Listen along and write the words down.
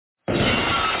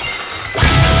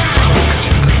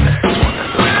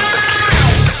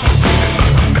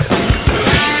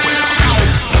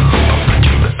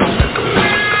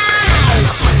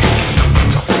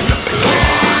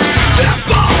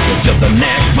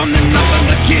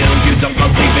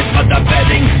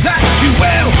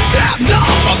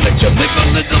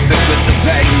little bit with the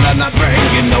pain that I bring.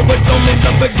 You know it's only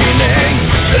the beginning.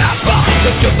 Slap off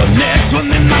to the next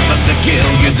one, then I'm about to kill.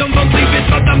 You don't believe it,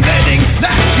 but I'm betting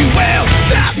that you will.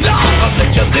 Snap off, I'll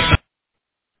let you live.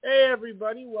 Hey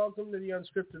everybody, welcome to the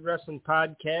Unscripted Wrestling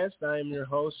Podcast. I am your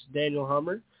host, Daniel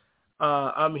Hummer.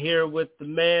 I'm here with the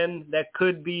man that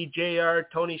could be JR,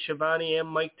 Tony Schiavone, and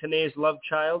Mike Tenay's love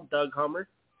child, Doug Hummer.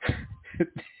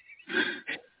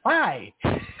 Hi.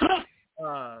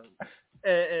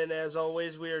 And as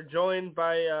always, we are joined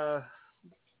by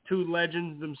two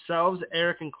legends themselves,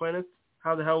 Eric and Clinton.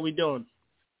 How the hell are we doing?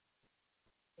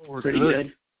 Pretty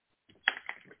good.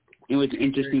 It was an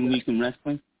interesting week in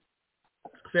wrestling.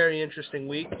 Very interesting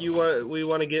week. We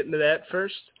want to get into that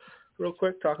first, real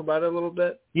quick. Talk about it a little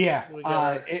bit. Yeah,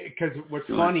 because what's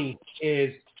funny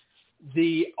is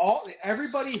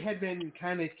everybody had been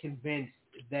kind of convinced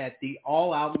that the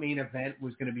all-out main event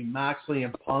was going to be Moxley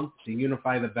and Punk to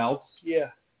unify the belts. Yeah,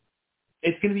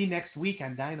 it's going to be next week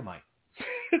on Dynamite.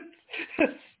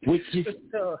 Which is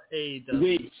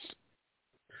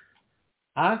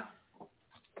Huh?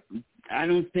 I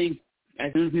don't think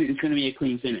it's going to be a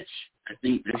clean finish. I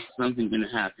think there's something going to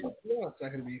happen. No, it's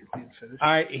not going to be a clean finish. All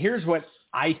right, here's what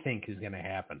I think is going to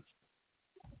happen.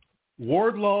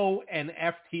 Wardlow and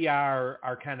FTR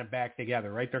are kind of back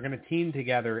together, right? They're going to team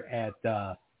together at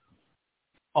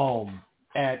All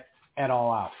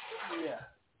Out. Yeah.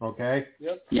 Okay?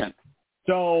 Yep. Yeah.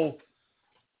 So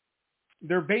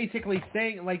they're basically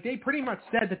saying, like, they pretty much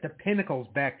said that the Pinnacle's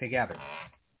back together.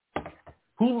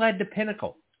 Who led the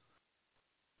Pinnacle?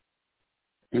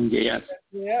 MJF.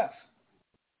 Yeah.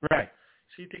 Right.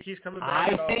 So you think he's coming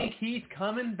back? I think he's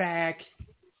coming back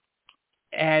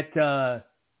at.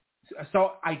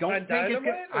 So I don't think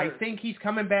it's. I think he's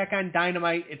coming back on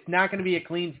Dynamite. It's not going to be a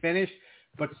clean finish,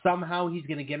 but somehow he's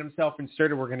going to get himself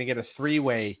inserted. We're going to get a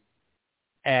three-way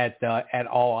at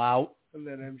All Out. And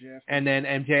then MJF. And then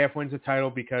MJF wins the title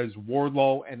because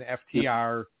Wardlow and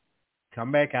FTR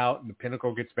come back out and the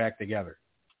Pinnacle gets back together.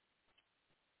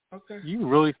 Okay. You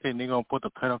really think they're going to put the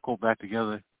Pinnacle back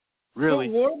together? Really?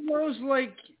 So Wardlow's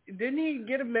like, didn't he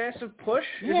get a massive push?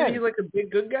 Yeah. Isn't he like a big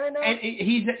good guy now? And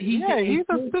he's a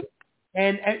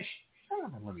and shut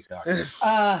up and let me talk.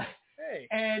 Hey.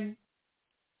 And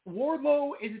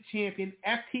Wardlow is a champion.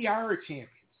 FTR are champions.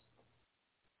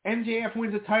 MJF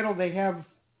wins the title. They have,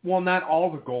 well, not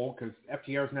all the gold because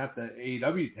FTR is not the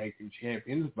AEW Tag Team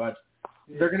Champions, but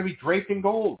they're going to be draped in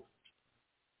gold,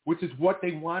 which is what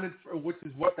they wanted, which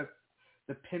is what the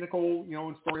Pinnacle,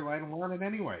 in storyline wanted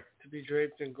anyway. To be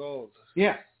draped in gold.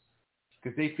 Yeah,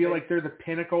 because they feel like they're the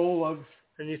pinnacle of.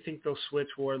 And you think they'll switch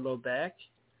Wardlow back?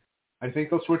 I think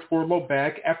they'll switch Wardlow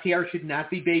back. FTR should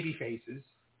not be baby faces.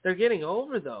 They're getting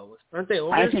over, though. Aren't they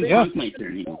over? I think Punk might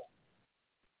turn heel.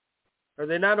 Are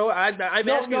they not over? I'm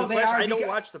asking the question. I don't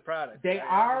watch the product. They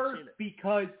are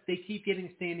because they keep getting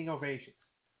standing ovations.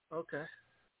 Okay.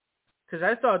 Because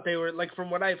I thought they were, like, from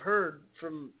what I've heard,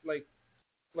 from, like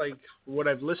what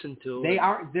I've listened to.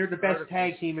 They're the best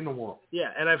tag team in the world.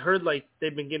 Yeah, and I've heard, like,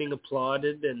 they've been getting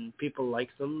applauded and people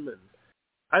like them. And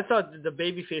I thought the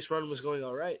babyface run was going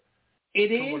all right. It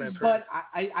is, but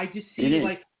I just see,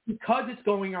 like, because it's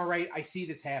going all right, I see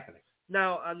this happening.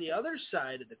 Now, on the other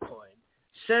side of the coin,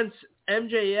 since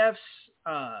MJF's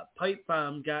pipe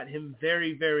bomb got him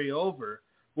very, very over,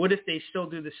 what if they still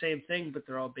do the same thing, but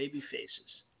they're all baby faces?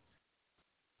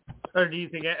 Or do you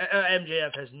think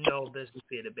MJF has no business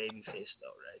being a babyface,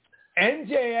 though, right?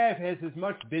 MJF has as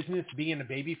much business being a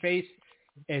babyface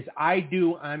as I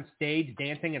do on stage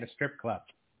dancing at a strip club.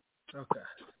 Okay.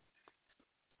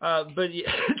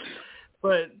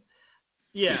 But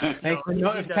yeah.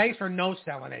 Thanks for no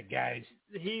selling it, guys.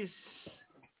 He's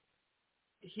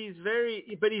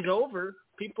very, but he's over.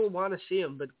 People want to see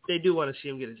him, but they do want to see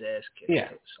him get his ass kicked. Yeah.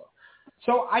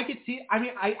 So I could see,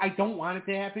 I don't want it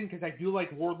to happen because I do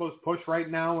like Wardlow's push right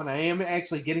now, and I am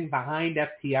actually getting behind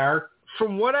FTR.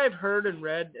 From what I've heard and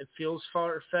read, it feels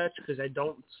far-fetched because I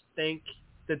don't think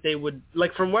that they would,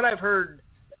 like, from what I've heard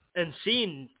and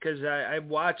seen, because I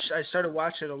started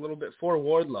watching a little bit for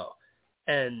Wardlow,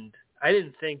 and I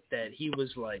didn't think that he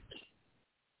was, like,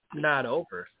 not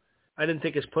over. I didn't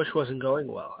think his push wasn't going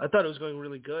well. I thought it was going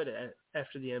really good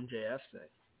after the MJF thing.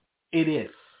 It is.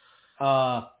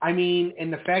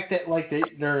 And the fact that, like,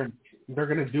 they're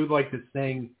going to do, like, this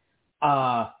thing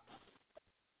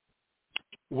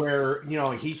where,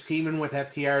 he's teaming with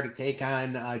FTR to take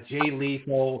on Jay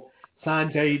Lethal,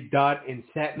 Sanjay Dutt, and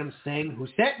Satnam Singh, who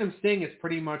Satnam Singh is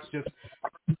pretty much just,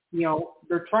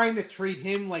 they're trying to treat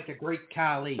him like a great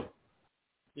Khali.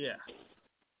 Yeah.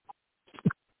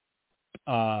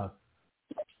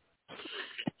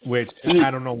 Which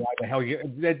I don't know why the hell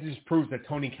that just proves that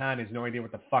Tony Khan has no idea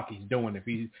what the fuck he's doing if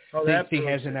he thinks he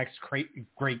has the next great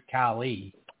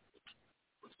Khali.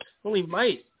 Well, he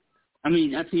might. I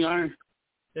mean, FTR.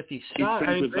 If he's not,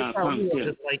 I mean, Great Khali is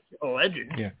just like a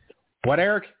legend. Yeah. What,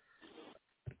 Eric?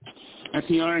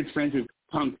 FTR is friends with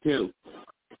Punk too.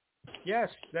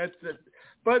 Yes,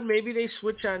 but maybe they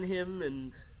switch on him,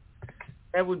 and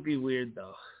that would be weird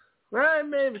though. Well,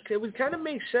 maybe it would kind of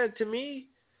make sense to me.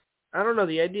 I don't know.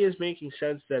 The idea is making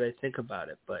sense that I think about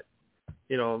it, but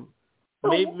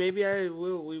maybe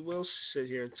we will sit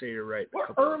here and say you're right.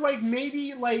 Or like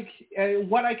maybe like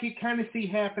what I could kind of see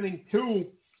happening too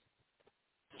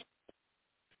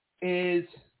is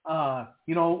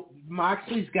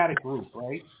Moxley's got a group,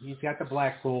 right? He's got the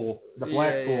Blackpool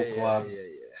Club. Yeah.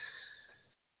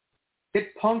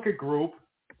 Get Punk a group,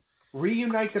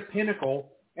 reunite the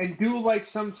Pinnacle, and do like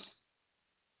some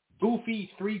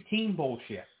goofy 3-team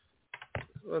bullshit.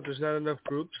 Well, there's not enough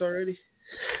groups already.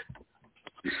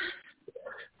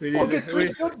 Get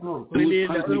 3 good groups. We need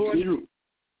another one.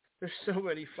 There's so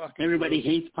many fucking. Everybody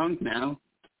groups. hates Punk now.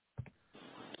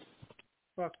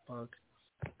 Fuck Punk.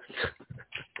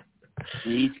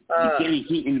 He's getting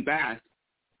heat in the back.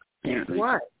 Apparently.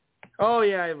 Why? Oh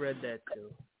yeah, I read that too.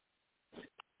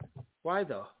 Why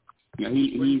though? Yeah,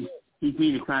 he's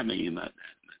being a crybaby about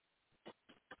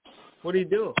that. What do you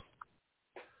do?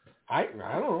 I don't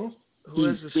know.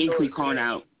 He's basically called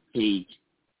out Page.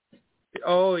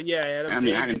 Oh yeah,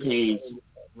 Adam Page.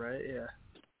 Right? Yeah.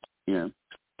 Yeah.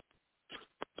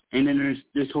 And then there's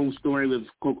this whole story with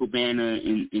Coco Cabana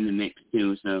in the mix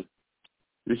too. So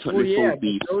this whole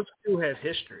beef. Those two have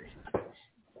history.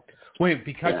 Wait,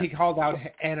 because he called out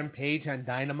Adam Page on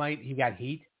Dynamite, he got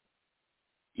heat?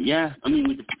 Yeah, I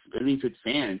mean, at least with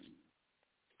fans.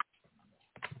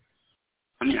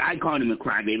 I mean, I called him a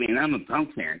crybaby, and I'm a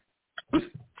Punk fan.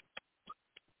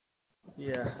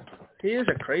 Yeah, he is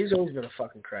he's always been a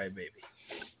fucking crybaby.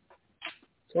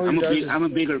 I'm a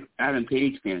bigger Adam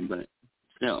Page fan, but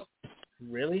still.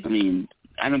 Really? I mean,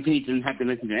 Adam Page doesn't have to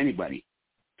listen to anybody.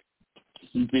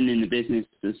 He's been in the business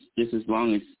just as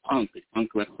long as Punk.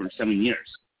 Punk left for 7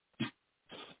 years.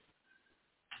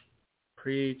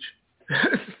 Preach.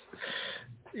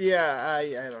 Yeah,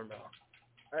 I don't know.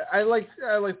 I like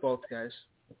both guys.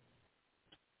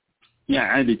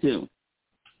 Yeah, I do too.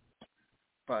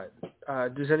 But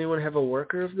does anyone have a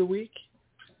worker of the week?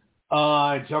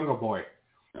 Jungle Boy.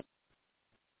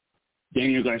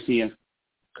 Daniel Garcia.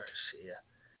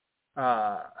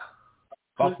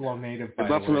 Buffalo native. The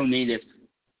Buffalo native.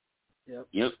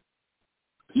 Yep.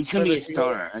 He's gonna be a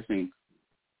star, I think.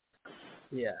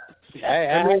 Yeah.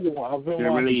 I've been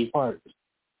watching parts.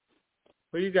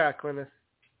 What do you got, Clinton?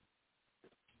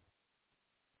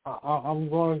 I'm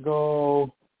going to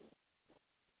go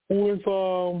with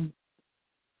no,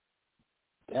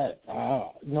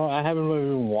 I haven't really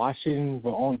been watching, but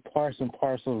on parts and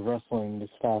parcels of wrestling this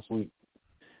past week.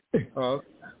 Oh.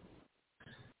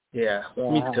 Yeah,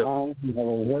 me too.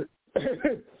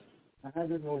 I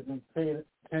haven't really been paying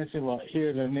attention like here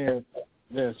and there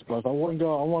this, but I want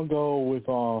to go with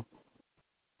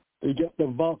they get the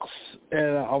Bucks and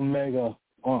Omega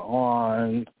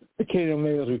on the Kenny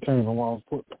Omega's return. I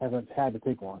haven't had to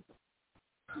pick one.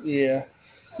 Yeah.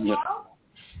 Yep.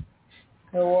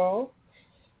 Hello.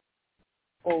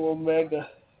 Oh, Omega.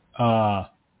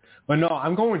 But no,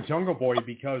 I'm going Jungle Boy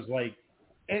because like,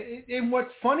 and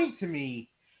what's funny to me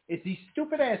is these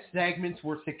stupid ass segments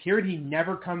where security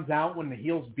never comes out when the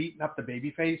heel's beating up the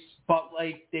babyface, but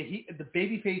like the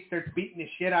babyface starts beating the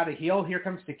shit out of heel, here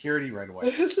comes security right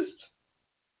away.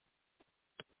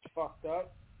 Fucked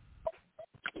up.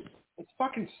 It's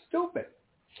fucking stupid.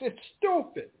 It's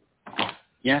stupid.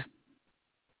 Yeah.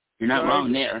 You're not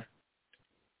wrong there.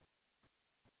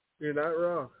 You're not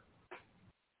wrong.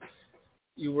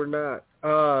 You were not.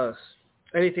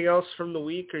 Anything else from the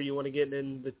week, or you want to get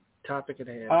in the topic at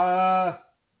hand?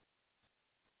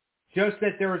 Just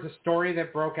that there was a story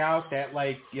that broke out that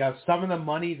like some of the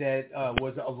money that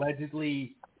was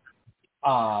allegedly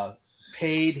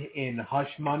paid in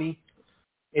hush money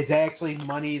is actually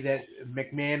money that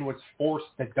McMahon was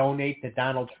forced to donate to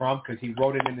Donald Trump because he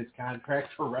wrote it in his contract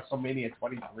for WrestleMania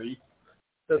 23.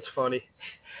 That's funny.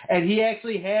 And he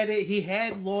actually had it. He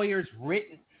had lawyers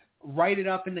write it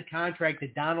up in the contract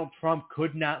that Donald Trump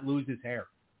could not lose his hair.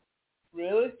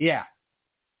 Really? Yeah.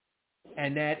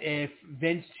 And that if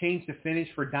Vince changed the finish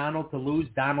for Donald to lose,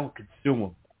 Donald could sue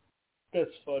him. That's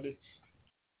funny.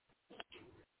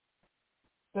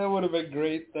 That would have been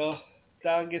great, though.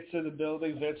 Don gets in the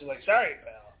building, Vince is like, sorry,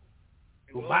 pal.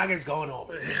 Umaga's going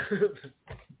over.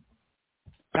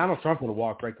 Donald Trump would have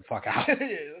walked right the fuck out.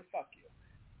 Yeah, fuck you.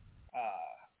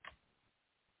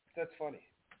 That's funny.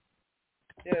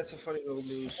 Yeah, it's a funny little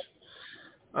news.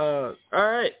 All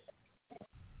right.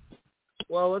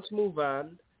 Well, let's move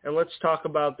on, and let's talk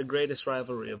about the greatest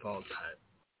rivalry of all time.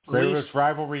 Greatest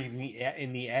rivalry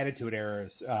in the Attitude Era,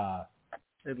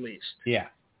 at least. Yeah.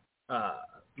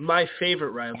 My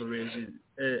favorite rivalry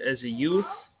as a youth,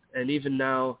 and even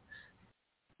now,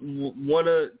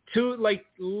 literally,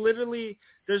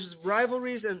 there's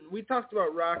rivalries, and we talked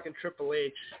about Rock and Triple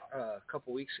H a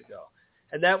couple weeks ago,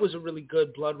 and that was a really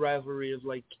good blood rivalry of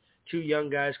like two young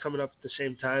guys coming up at the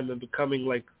same time and becoming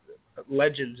like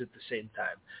legends at the same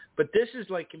time. But this is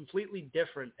like completely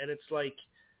different, and it's like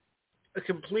a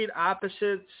complete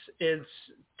opposites. It's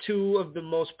two of the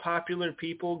most popular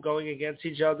people going against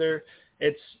each other.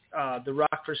 It's The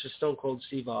Rock versus Stone Cold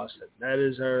Steve Austin. That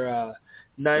is our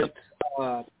ninth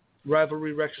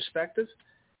rivalry retrospective,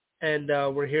 and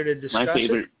we're here to discuss my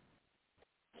favorite.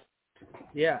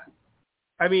 Yeah.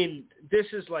 I mean, this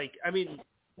is like,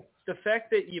 the fact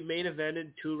that you main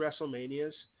evented 2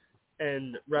 WrestleManias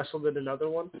and wrestled in another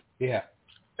one. Yeah.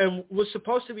 And was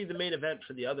supposed to be the main event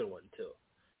for the other one, too.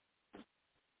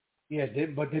 Yeah,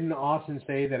 but didn't Austin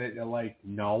say that it,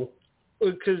 no?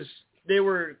 Because they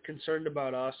were concerned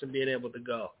about Austin being able to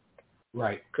go.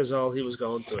 Right. Because all he was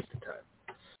going through at the time.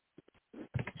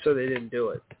 So they didn't do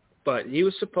it. But he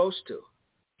was supposed to.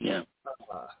 Yeah.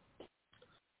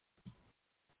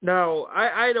 Now,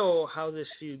 I know how this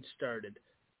feud started.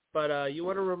 But you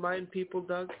want to remind people,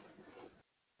 Doug?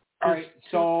 All right,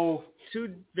 so...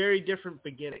 Two very different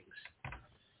beginnings.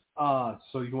 So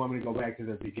you want me to go back to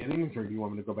the beginnings, or do you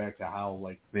want me to go back to how,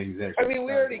 things actually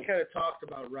we already kind of talked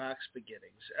about Rock's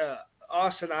beginnings.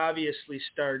 Austin obviously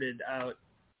started out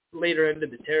later into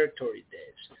the territory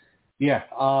days. Yeah.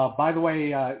 By the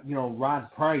way,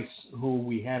 Rod Price, who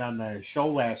we had on the show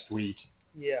last week.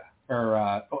 Yeah. Or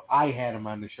I had him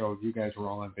on the show. You guys were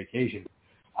all on vacation.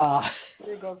 We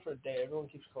were gone for a day. Everyone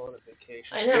keeps calling it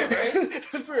vacation. I know, right?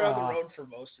 We were on the road for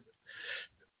most of it.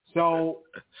 So,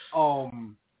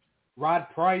 Rod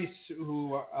Price, who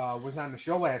was on the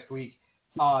show last week,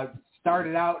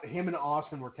 started out, him and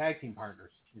Austin were tag team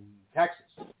partners in Texas.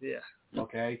 Yeah.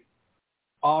 Okay.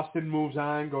 Austin moves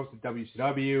on, goes to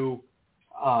WCW,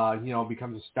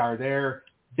 becomes a star there.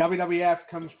 WWF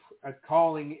comes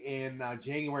calling in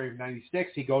January of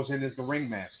 '96. He goes in as the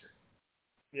ringmaster.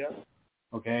 Yep.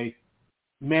 Okay.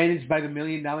 Managed by the $1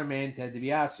 Million Man, Ted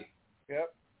DiBiase.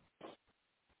 Yep.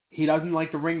 He doesn't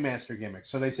like the ringmaster gimmick.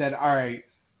 So they said, all right.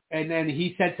 And then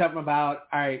he said something about,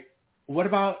 all right, what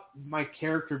about my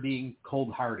character being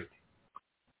cold-hearted?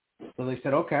 So they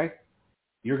said, okay,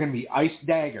 you're going to be Ice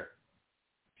Dagger.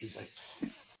 He's like,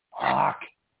 fuck.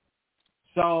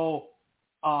 So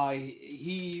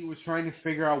he was trying to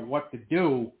figure out what to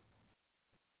do.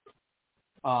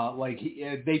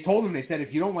 They told him, they said,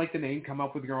 if you don't like the name, come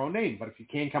up with your own name. But if you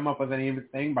can't come up with any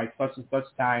thing by such and such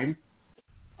time,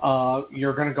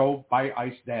 you're going to go by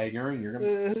Ice Dagger, and you're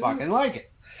going to fucking like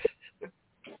it.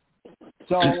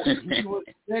 So he was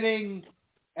sitting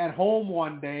at home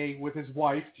one day with his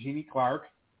wife, Jeannie Clark,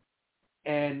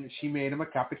 and she made him a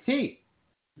cup of tea.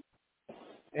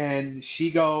 And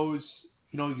she goes,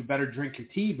 you better drink your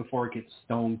tea before it gets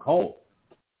stone cold.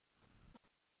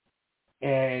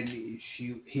 And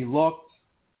he looked,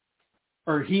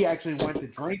 or he actually went to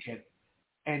drink it,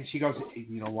 and she goes,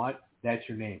 you know what? That's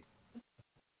your name.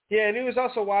 Yeah, and he was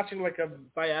also watching like a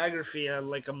biography on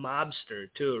like a mobster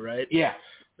too, right? Yeah.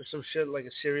 Or some shit like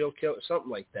a serial killer, something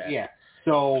like that. Yeah.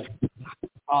 So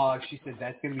she said,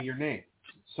 that's going to be your name.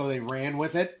 So they ran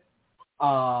with it.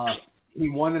 He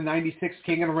won the '96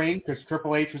 King of the Ring because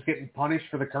Triple H was getting punished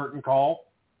for the curtain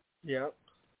call. Yeah.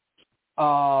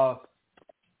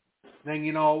 Then,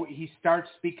 he starts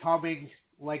becoming,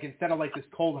 instead of this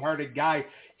cold-hearted guy,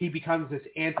 he becomes this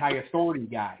anti-authority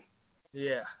guy.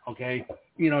 Yeah. Okay?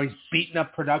 He's beating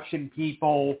up production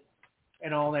people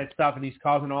and all that stuff, and he's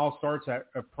causing all sorts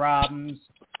of problems.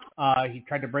 He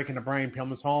tried to break into Brian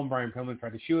Pillman's home. Brian Pillman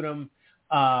tried to shoot him.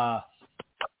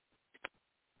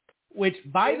 Which,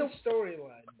 by the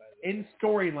storyline, in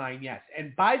storyline, yes.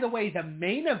 And by the way, the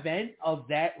main event of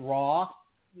that Raw,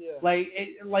 yeah,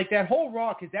 that whole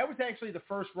Raw, because that was actually the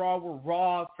first Raw where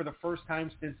Raw, for the first time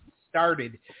since it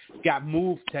started, got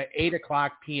moved to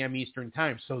 8:00 p.m. Eastern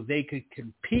Time, so they could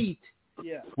compete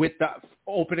with the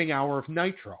opening hour of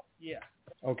Nitro. Yeah.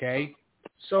 Okay.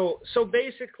 So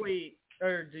basically,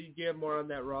 or do you have more on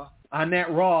that Raw? On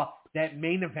that Raw, that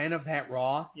main event of that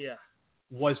Raw,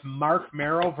 was Mark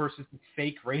Merrow versus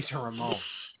fake Razor Ramon.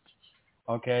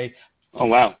 Okay. Oh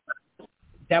wow.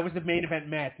 That was the main event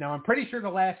match. Now I'm pretty sure the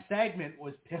last segment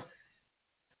was.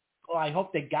 Well, I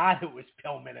hope they got it was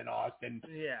Pillman and Austin.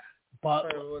 Yeah.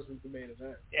 But it wasn't the main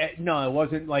event. No, it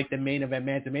wasn't like the main event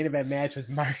match. The main event match was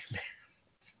Mark,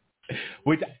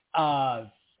 which God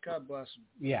bless him.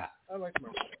 Yeah. I like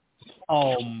Mark.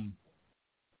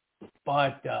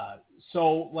 But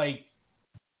so like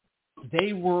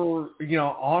they were,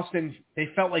 Austin. They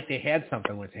felt like they had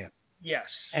something with him. Yes.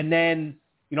 And then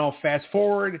fast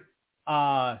forward,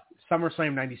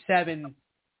 SummerSlam '97.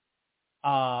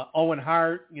 Owen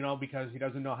Hart, because he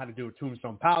doesn't know how to do a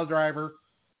tombstone pile driver,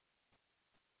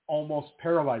 almost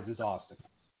paralyzes Austin.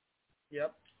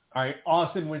 Yep. All right,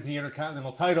 Austin wins the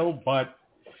Intercontinental title, but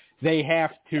they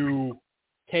have to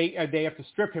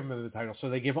strip him of the title, so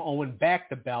they give Owen back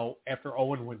the belt after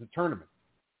Owen wins the tournament.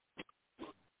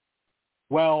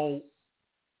 Well,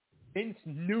 Vince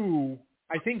knew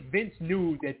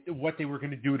that what they were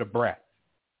going to do to Bret.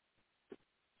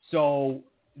 So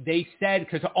they said,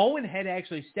 because Owen had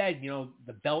actually said,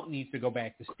 the belt needs to go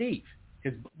back to Steve,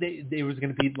 because there was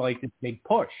going to be like this big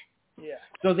push. Yeah.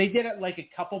 So they did it like a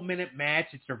couple-minute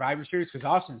match at Survivor Series, because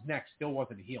Austin's neck still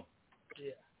wasn't a heel.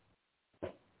 Yeah.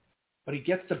 But he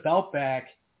gets the belt back,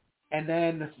 and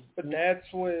then... But that's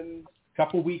when... A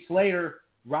couple weeks later,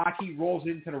 Rocky rolls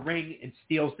into the ring and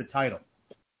steals the title.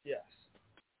 Yes.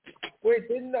 Wait,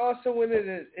 didn't Austin win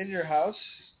it in your house?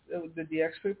 The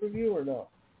DX pay-per-view, or no?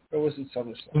 Or was it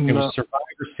SummerSlam? It was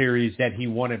Survivor Series that he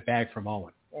won it back from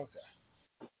Owen. Okay.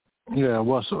 Yeah,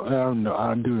 well, so,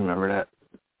 I do remember that.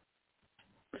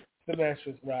 The match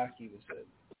with Rocky was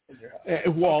in your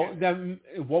house.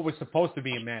 What was supposed to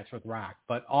be a match with Rock,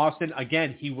 but Austin,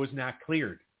 again, he was not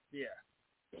cleared. Yeah.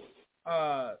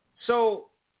 So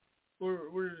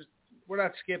we're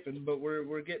not skipping, but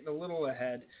we're getting a little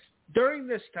ahead. During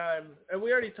this time, and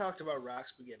we already talked about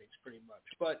Rock's beginnings pretty much,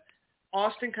 but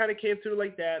Austin kind of came through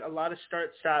like that. A lot of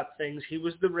start-stop things. He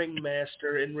was the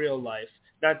ringmaster in real life,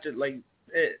 not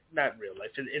real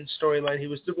life. In storyline, he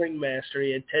was the ringmaster.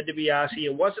 He had Ted DiBiase.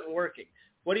 It wasn't working.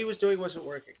 What he was doing wasn't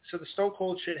working. So the Stone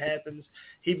Cold shit happens.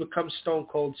 He becomes Stone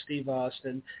Cold Steve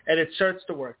Austin, and it starts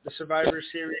to work. The Survivor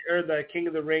Series or the King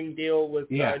of the Ring deal with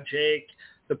Jake,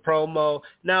 the promo.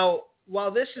 Now,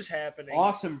 while this is happening,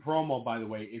 awesome promo, by the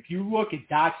way. If you look at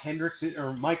Doc Hendrickson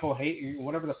or Michael Hayden,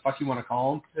 whatever the fuck you want to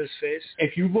call him, his face.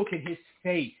 If you look at his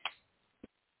face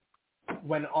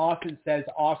when Austin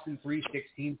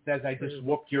 3:16 says, "I just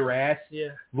whooped your ass." Yeah.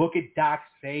 Look at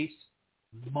Doc's face.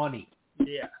 Money.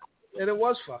 Yeah. And it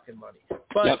was fucking money.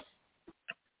 But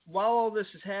while all this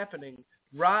is happening,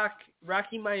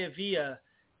 Rocky Maivia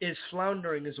is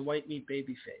floundering as a white meat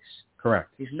babyface. Correct.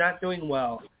 He's not doing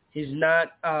well. He's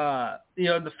not,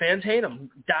 the fans hate him.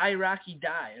 Die, Rocky,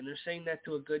 die. And they're saying that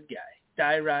to a good guy.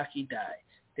 Die, Rocky, die.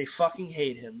 They fucking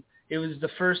hate him. It was the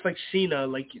first, like, Cena,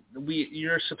 like,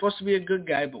 you're supposed to be a good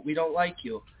guy, but we don't like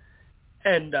you.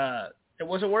 And it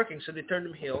wasn't working, so they turned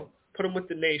him heel, put him with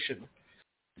the Nation.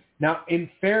 Now, in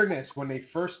fairness, when they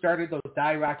first started those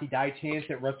Die, Rocky, die chants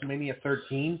at WrestleMania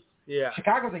 13,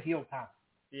 Chicago's a heel town.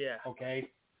 Yeah. Okay?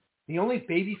 The only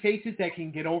baby faces that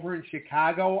can get over in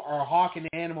Chicago are Hawk and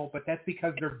Animal, but that's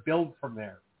because they're billed from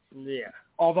there. Yeah.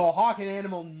 Although Hawk and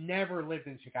Animal never lived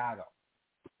in Chicago.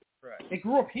 Right. They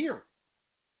grew up here.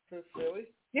 Really?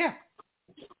 Yeah.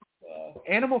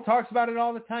 Animal talks about it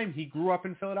all the time. He grew up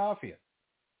in Philadelphia.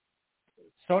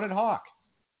 So did Hawk.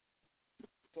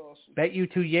 Awesome. Bet you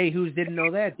two yahoos didn't know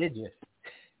that, did you?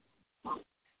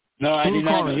 No, I did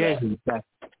not know that.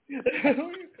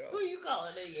 Who you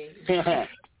calling a yahoo?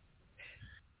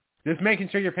 Just making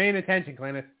sure you're paying attention,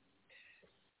 Clinton.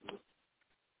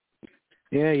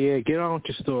 Yeah, get on with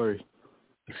your story.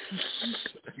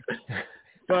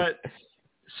 But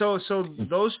so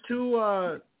those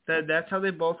two, that's how they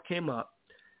both came up.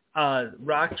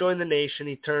 Rock joined the Nation.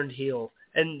 He turned heel,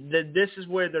 and this is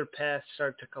where their paths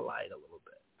start to collide a little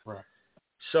bit. Right.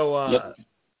 So,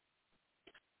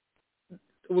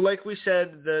 like we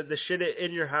said, the shit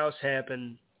in your house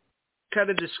happened. Kind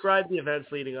of describe the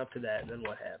events leading up to that, and then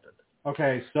what happened.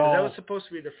 Okay, so that was supposed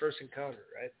to be their first encounter,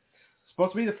 right?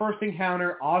 Supposed to be the first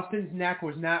encounter. Austin's neck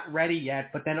was not ready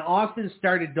yet, but then Austin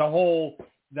started the whole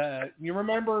you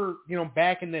remember,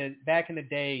 back in the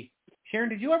day. Sharon,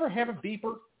 did you ever have a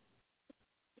beeper?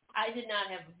 I did not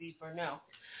have a beeper, no.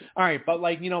 All right, but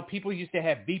people used to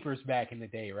have beepers back in the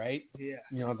day, right? Yeah.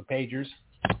 The pagers.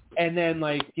 And then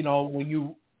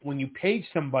when you page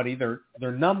somebody, their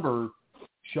number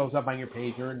shows up on your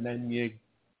pager, and then you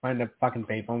find a fucking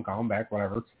payphone, call them back,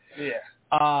 whatever.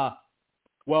 Yeah.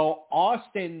 Well,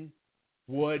 Austin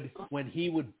would, when he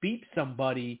would beep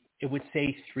somebody, it would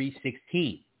say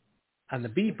 316 on the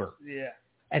beeper. Yeah.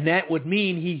 And that would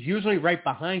mean he's usually right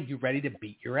behind you, ready to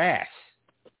beat your ass.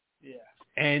 Yeah.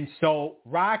 And so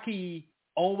Rocky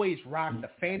always rocked the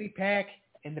fanny pack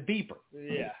and the beeper.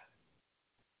 Yeah.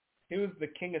 He was the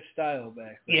king of style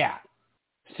back then. Yeah.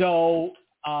 So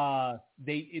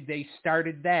they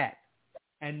started that.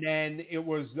 And then it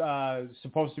was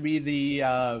supposed to be the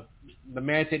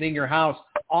match at In Your House.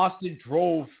 Austin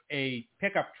drove a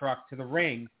pickup truck to the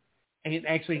ring, and it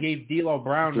actually gave D'Lo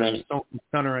Brown the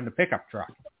stunner in the pickup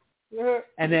truck.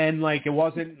 And then it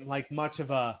wasn't much of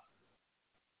a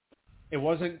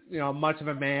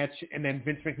match. And then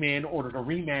Vince McMahon ordered a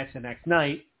rematch the next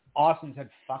night. Austin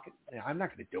said, "Fuck it, I'm not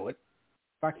going to do it.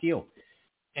 Fuck you."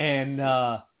 And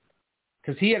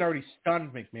because he had already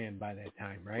stunned McMahon by that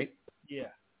time, right?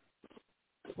 Yeah.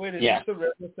 Wait, is this the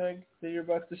River thing that you're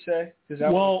about to say? Because I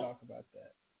want to talk about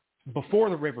that. Before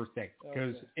the River thing,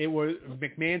 because it was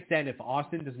McMahon said if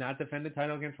Austin does not defend the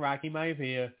title against Rocky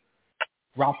Maivia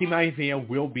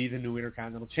will be the new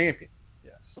Intercontinental Champion.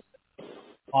 Yes.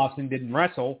 Austin didn't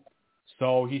wrestle,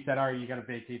 so he said, "All right, you got to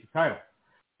vacate the title."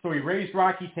 So he raised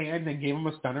Rocky's hand, then gave him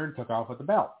a stunner and took off with the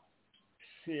belt.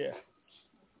 Yeah.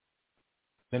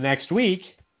 The next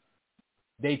week,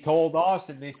 they told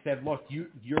Austin, they said, "Look,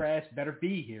 your ass better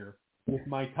be here with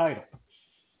my title."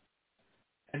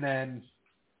 And then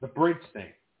the bridge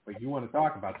thing. But you want to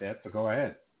talk about that, so go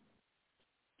ahead.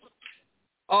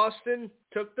 Austin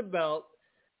took the belt.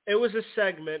 It was a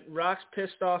segment. Rock's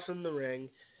pissed off in the ring,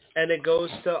 and it goes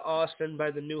to Austin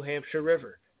by the New Hampshire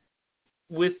River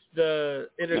with the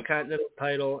Intercontinental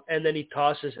title, and then he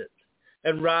tosses it.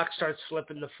 And Rock starts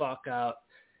flipping the fuck out.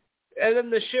 And then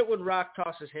the shit when Rock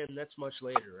tosses him, that's much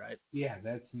later, right? Yeah,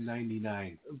 that's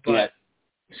 99. But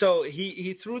so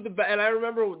he threw the and I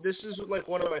remember this is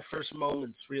one of my first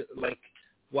moments,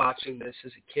 watching this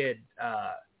as a kid.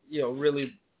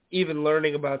 Really even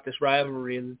learning about this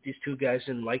rivalry and these two guys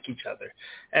didn't like each other.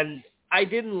 And I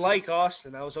didn't like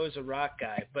Austin. I was always a Rock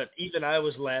guy, but even I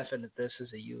was laughing at this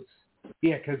as a youth.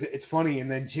 Yeah, because it's funny. And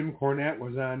then Jim Cornette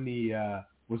was on the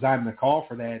call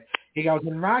for that. He goes,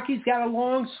 and Rocky's got a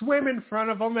long swim in front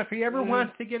of him if he ever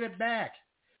wants to get it back.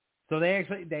 So they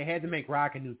had to make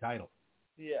Rock a new title.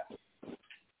 Yeah.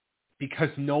 Because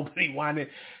nobody wanted.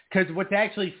 Because what's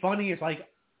actually funny is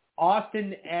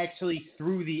Austin actually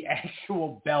threw the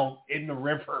actual belt in the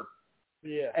river.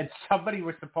 Yeah. And somebody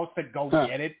was supposed to go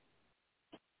get it,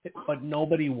 but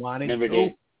nobody wanted Never to.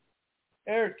 did.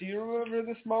 Eric, do you remember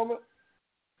this moment?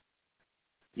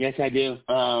 Yes, I do.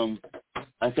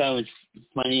 I thought it was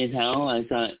funny as hell. I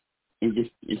thought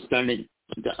it started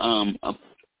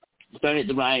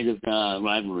the rise of the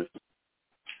rivalry.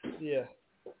 Yeah.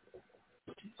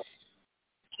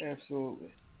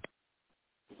 Absolutely.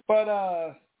 But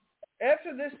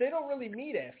after this, they don't really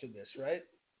meet after this, right?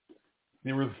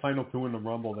 They were the final two in the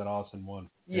Rumble that Austin won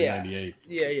in 98.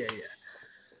 Yeah.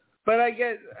 But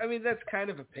that's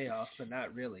kind of a payoff, but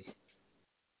not really.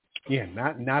 Yeah,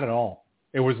 not at all.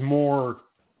 It was more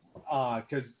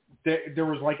because there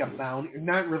was a bounty,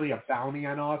 not really a bounty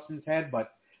on Austin's head,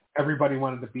 but everybody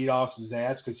wanted to beat Austin's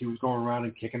ass because he was going around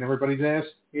and kicking everybody's ass.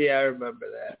 Yeah, I remember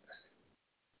that.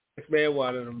 McMahon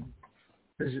wanted him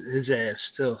his ass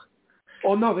too.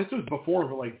 Oh no, this was before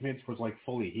Vince was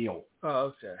fully healed.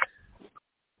 Oh, okay.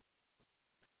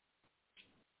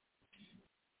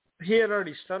 He had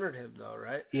already stunned him though,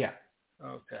 right? Yeah.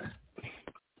 Okay.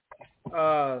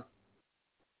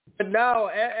 But now,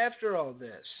 after all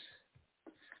this,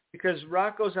 because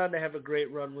Rock goes on to have a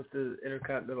great run with the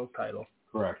Intercontinental title.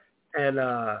 Correct. And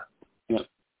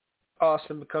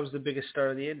Austin becomes the biggest star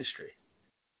in the industry.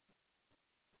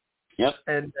 Yep.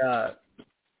 And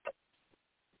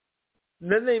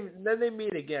then they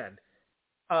meet again.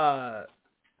 Kind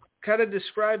of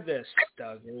describe this,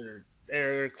 Doug, or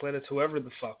Eric, Clinton, whoever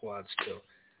the fuck wants to.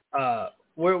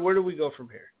 Where do we go from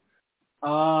here?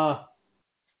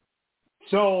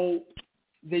 So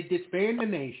they disband the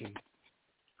Nation,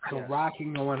 so Yes. Rock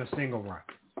can go on a single run.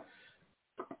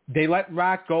 They let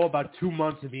Rock go about 2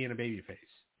 months of being a babyface.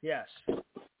 Yes.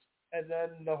 And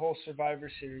then the whole Survivor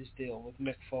Series deal with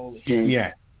Mick Foley.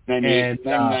 Yeah. 98.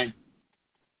 99.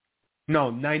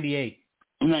 No, 98.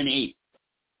 98.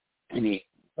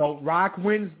 So Rock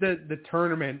wins the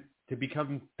tournament to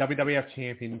become WWF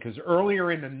champion because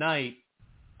earlier in the night,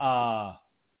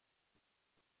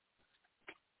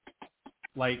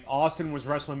 Austin was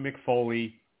wrestling Mick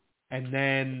Foley, and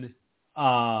then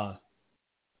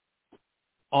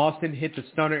Austin hit the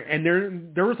stunner, and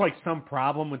there was some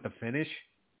problem with the finish.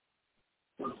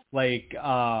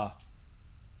 There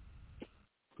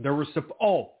was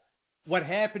what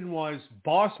happened was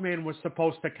Bossman was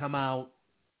supposed to come out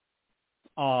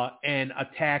and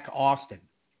attack Austin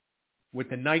with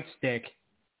the nightstick,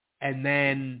 and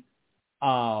then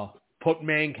put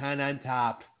Mankind on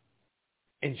top,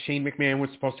 and Shane McMahon was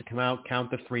supposed to come out,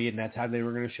 count the 3, and that's how they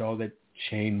were going to show that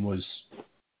Shane was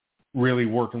really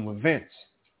working with Vince.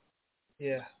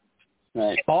 Yeah.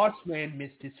 Right. Boss Man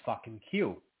missed his fucking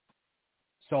cue.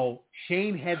 So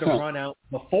Shane had to run out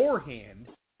beforehand,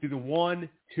 do the 1,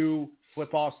 2,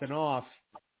 flip Austin off,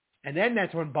 and then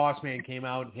that's when Boss Man came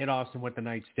out, hit Austin with the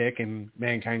nightstick, and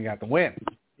Mankind got the win.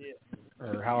 Yeah.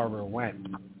 Or however it went.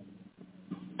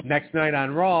 Next night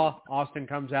on Raw, Austin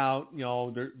comes out,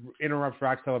 interrupts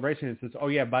Rock's celebration and says, oh,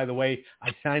 yeah, by the way, I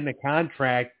signed the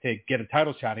contract to get a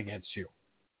title shot against you.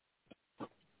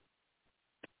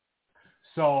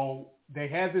 So they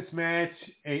had this match.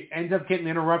 It ends up getting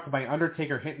interrupted by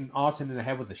Undertaker hitting Austin in the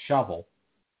head with a shovel.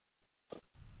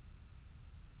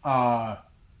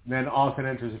 Then Austin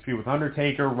enters a feud with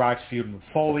Undertaker. Rock's feuding with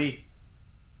Foley.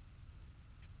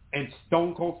 And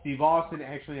Stone Cold Steve Austin,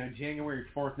 actually on January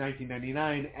 4th,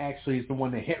 1999, actually is the one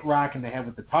that hit Rock in the head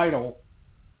with the title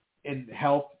and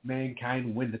helped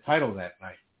Mankind win the title that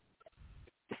night.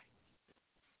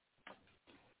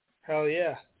 Hell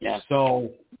yeah. Yeah.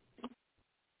 So,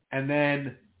 and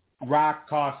then Rock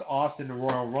cost Austin the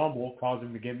Royal Rumble, caused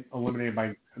him to get eliminated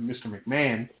by Mr.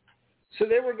 McMahon. So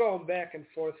they were going back and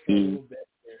forth for a little bit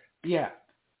there. Yeah.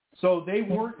 So they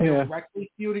weren't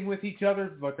directly feuding with each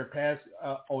other, but their paths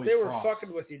always They were crossed.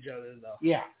 fucking with each other, though.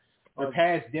 Yeah. Their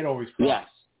paths did always cross.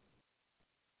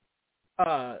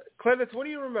 Yeah. Clemens, what do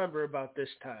you remember about this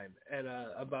time and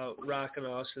about Rock and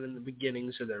Austin in the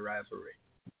beginnings of their rivalry?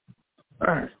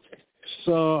 All right.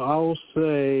 So I will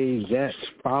say that's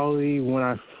probably when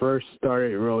I first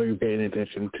started really paying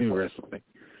attention to wrestling.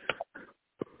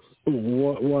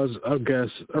 What was, I guess,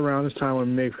 around this time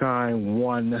when Mankind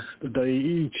won the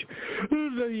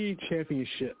WWE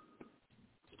Championship.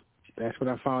 That's when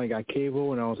I finally got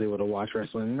cable and I was able to watch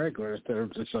wrestling regular instead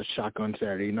of just a shotgun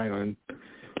Saturday night on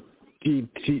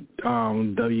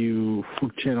W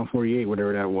Channel 48,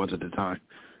 whatever that was at the time.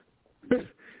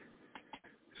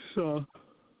 So,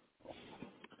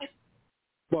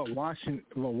 but watching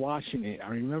it, I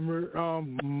remember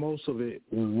most of it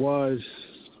was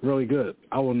really good.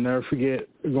 I will never forget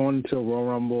going to Royal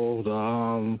Rumble,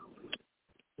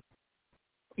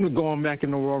 going back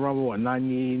in the Royal Rumble in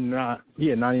 99.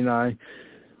 Maybe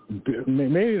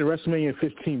the WrestleMania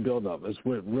 15 build-up is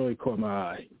what really caught my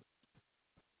eye.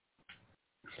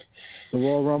 The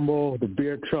Royal Rumble, the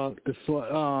beer truck, the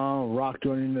Rock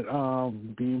joining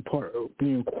being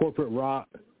corporate Rock.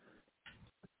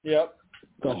 Yep.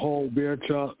 The whole beer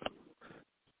truck.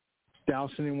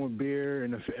 Dousing him with beer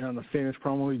and the famous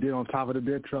promo he did on top of the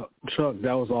beer truck.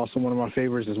 That was also one of my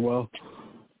favorites as well.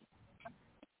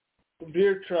 The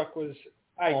beer truck was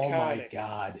iconic. Oh my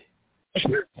God.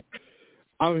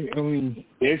 I mean,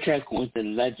 beer truck was the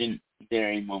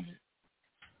legendary moment.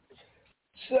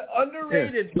 It's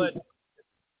underrated, but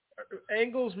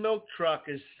Angle's milk truck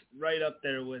is right up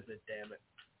there with it. Damn it.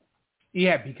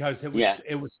 Yeah, because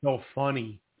it was so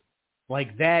funny,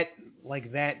 like that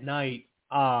night.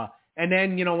 And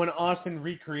then, when Austin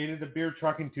recreated the beer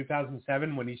truck in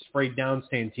 2007 when he sprayed down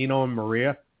Santino and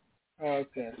Maria. Oh,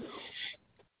 okay.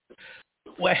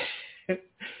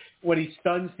 When he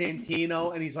stunned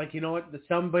Santino and he's like, you know what,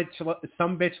 some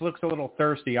bitch looks a little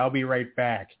thirsty. I'll be right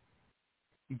back.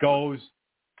 He goes,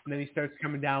 and then he starts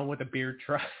coming down with a beer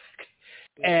truck.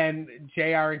 And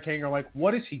JR and King are like,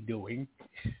 what is he doing?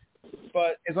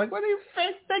 But it's like, what do you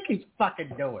think he's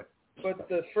fucking doing? But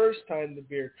the first time the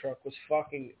beer truck was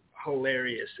fucking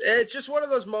hilarious. It's just one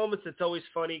of those moments that's always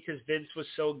funny because Vince was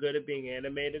so good at being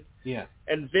animated. Yeah.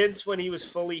 And Vince, when he was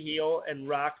fully heel and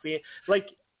Rock being... Like,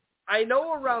 I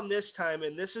know around this time,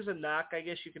 and this is a knock I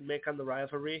guess you could make on the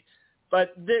rivalry,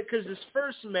 but because this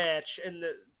first match and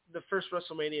the first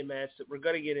WrestleMania match that we're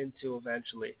going to get into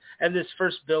eventually, and this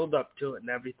first build-up to it and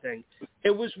everything,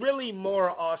 it was really more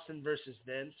Austin versus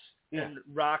Vince. Yeah. And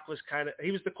Rock was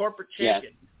he was the corporate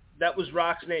champion. Yeah. That was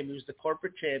Rock's name. He was the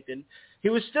corporate champion. He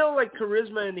was still like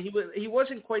charisma, and he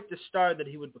wasn't quite the star that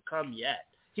he would become yet.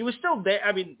 He was still there.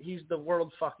 I mean, he's the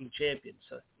world fucking champion,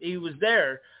 so he was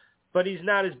there, but he's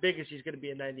not as big as he's going to be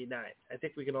in '99. I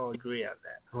think we can all agree on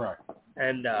that. Correct.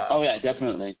 And oh yeah,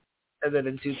 definitely. And then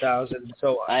in 2000,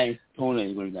 so I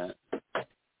totally agree with that.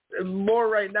 More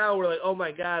right now, we're like, oh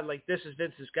my God, like this is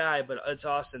Vince's guy, but it's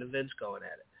Austin and Vince going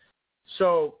at it.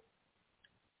 So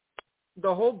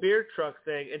the whole beer truck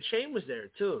thing, and Shane was there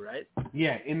too, right?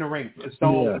 Yeah, in the ring.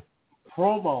 So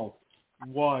promo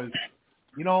was,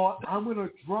 I'm gonna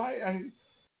drive. I'm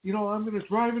gonna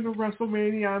drive into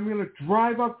WrestleMania. I'm gonna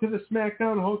drive up to the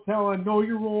SmackDown Hotel on Know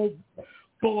Your Role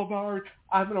Boulevard.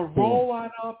 I'm gonna roll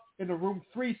on up into room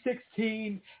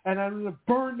 316, and I'm gonna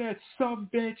burn that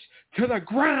sumbitch to the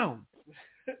ground.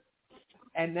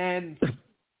 And then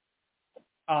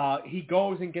he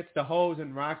goes and gets the hose,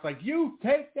 and Rock's like, "You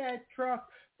take that truck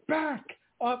back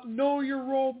up Know Your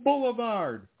Role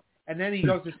Boulevard." And then he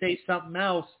goes to say something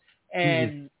else,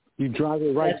 and you drive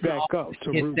it right back up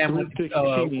to Route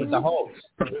 316 with the hose.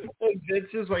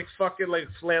 Vince is like fucking like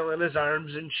flailing his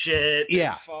arms and shit.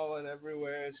 Yeah. And falling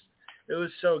everywhere. It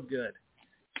was so good.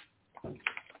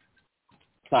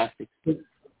 Classic.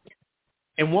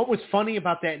 And what was funny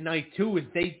about that night, too, is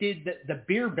they did the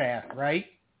beer bath, right?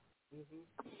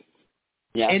 Mm-hmm.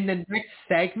 Yeah. In the next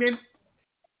segment,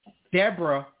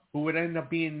 Deborah, who would end up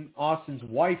being Austin's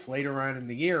wife later on in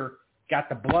the year, got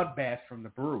the blood bath from the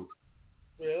Brood.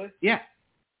 Really? Yeah.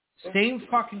 Same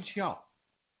fucking show.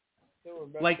 They were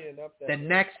Like messing up that the way.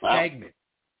 next segment.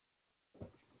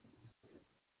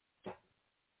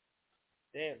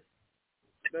 Damn.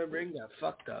 That ring got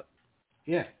fucked up.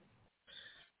 Yeah.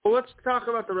 Well, let's talk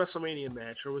about the WrestleMania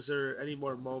match, or was there any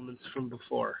more moments from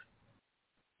before?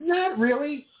 Not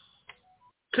really.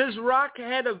 Because Rock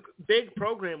had a big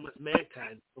program with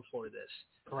Mankind before this.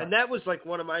 Correct. And that was like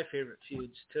one of my favorite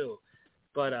feuds, too.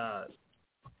 But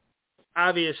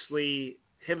obviously,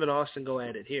 him and Austin go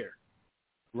at it here.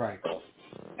 Right.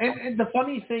 And the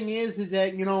funny thing is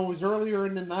that, you know, it was earlier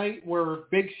in the night where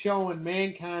Big Show and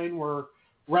Mankind were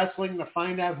wrestling to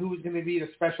find out who was going to be the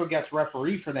special guest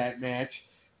referee for that match.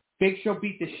 Big Show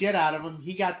beat the shit out of him.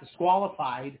 He got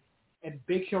disqualified, and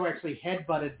Big Show actually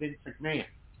headbutted Vince McMahon.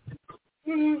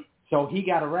 Mm-hmm. So he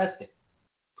got arrested.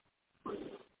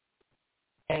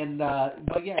 And,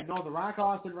 but yeah, no, the Rock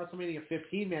Austin WrestleMania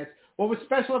 15 match. What was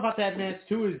special about that match,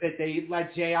 too, is that they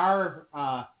let JR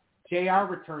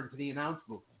return to the announce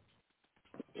booth.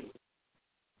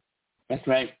 That's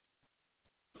right.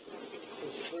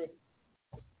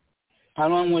 How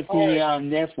long was he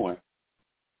there for?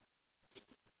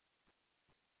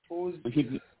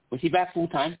 Was he back full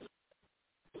time?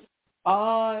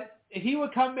 He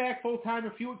would come back full time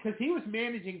because he was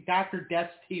managing Dr. Death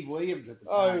Steve Williams at the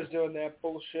time. Oh, he was doing that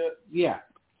bullshit. Yeah,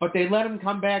 but they let him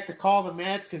come back to call the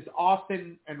match because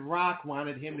Austin and Rock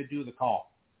wanted him to do the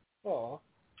call. Oh.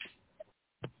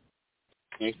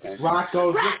 Rock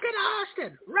goes, Rock and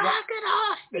Austin! Rock and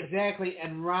Austin! Exactly,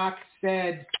 and Rock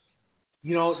said,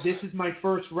 you know, this is my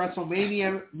first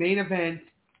WrestleMania main event.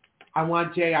 I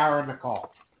want JR on the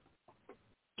call.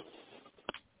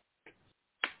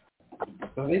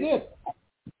 So they did.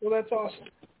 Well, that's awesome.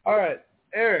 All right,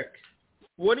 Eric,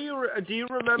 what do you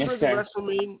remember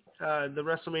yes, the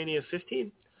WrestleMania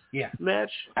 15 Yeah.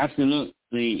 match?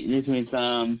 Absolutely. This was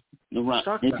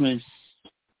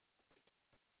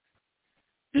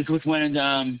This was one of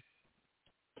the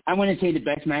I wouldn't say the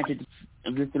best match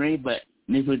of the three, but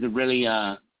this was a really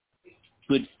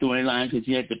good storyline because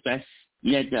you had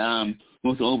the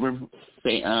most over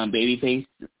babyface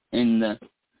in the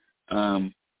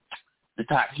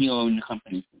top heel in the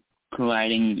company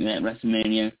colliding at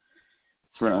WrestleMania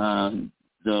for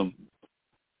the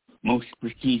most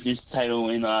prestigious title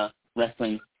in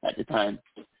wrestling at the time,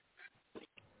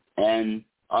 and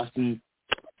Austin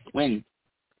wins.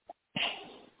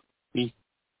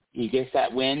 He gets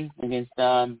that win against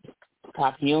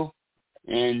top heel,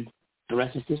 and the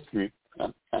rest is history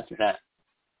after that.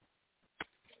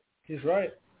 He's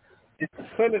right.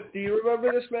 Clement, do you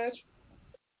remember this match?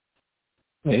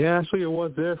 Yeah, actually, it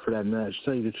was there for that match, to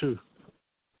tell you the truth.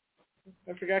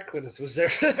 I forgot Clement was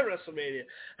there for WrestleMania.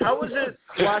 How was it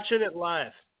watching it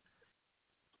live?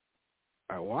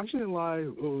 Watching it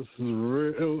live, it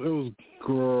was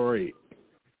great.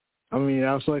 I mean,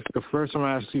 that was like the first time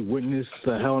I actually witnessed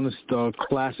the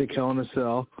classic Hell in a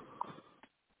Cell.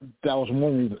 That was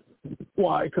one reason.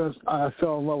 Why? Because I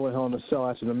fell in love with Hell in a Cell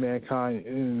after the Mankind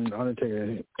and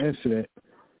Undertaker incident.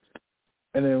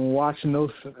 And then watching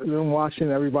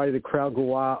everybody, the crowd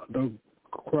go out, the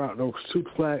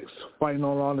suplex, fighting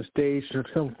on the stage,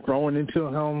 him throwing into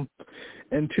the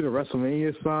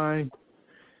WrestleMania sign.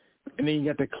 And then you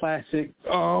got the classic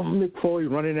Mick Foley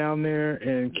running down there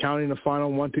and counting the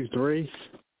final 1, 2, 3.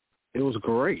 It was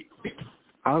great.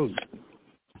 Oh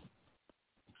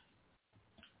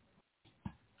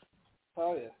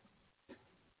yeah.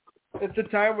 It's a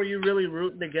time where you're really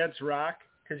rooting against Rock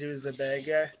because he was the bad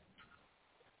guy.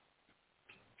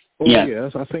 Oh yeah.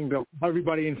 Yes, I think that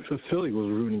everybody in Philly was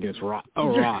rooting against Rock.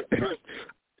 Oh, Rock.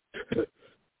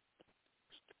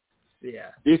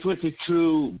 Yeah. This was a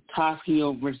true top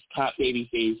heel versus top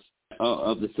babyface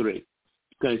of the three,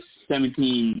 because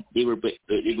 17 they were both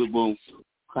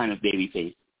kind of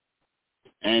babyface,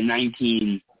 and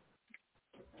 19,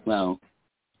 well,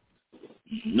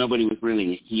 nobody was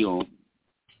really a heel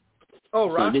Oh,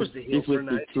 Rock was the heel this was for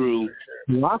the 19, true. for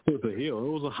sure. Rock was the heel. It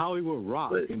was a Hollywood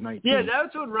Rock in 19. Yeah,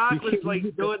 that's when Rock was like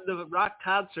doing the Rock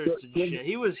concerts and shit.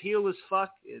 He was heel as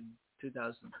fuck in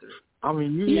 2003. I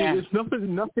mean, it's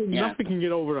nothing can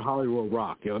get over the Hollywood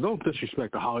Rock. Don't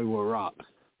disrespect the Hollywood Rock.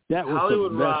 That was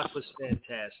Hollywood the Rock best. was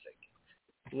fantastic.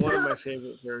 One of my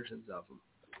favorite versions of him.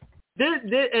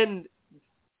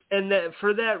 And that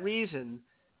for that reason,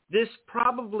 this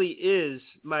probably is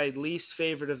my least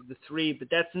favorite of the three, but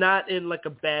that's not in like a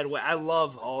bad way. I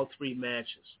love all three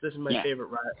matches. This is my favorite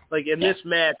ride. Like in this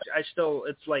match,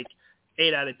 it's like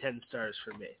 8 out of 10 stars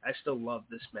for me. I still love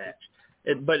this match.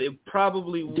 But it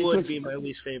probably would be my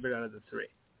least favorite out of the three.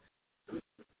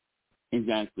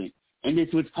 Exactly. And this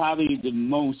was probably the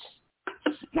most,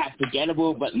 not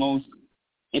forgettable, but most,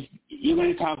 if you're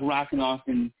going to talk Rock and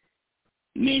Austin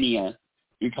Mania,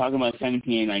 you're talking about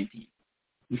 17 and 19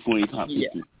 before you talk 15. Yeah.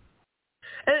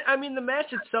 And, I mean, the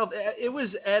match itself, it was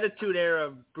Attitude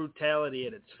Era brutality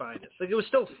at its finest. Like, it was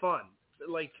still fun.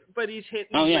 Like, but he's hitting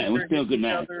it was still a good each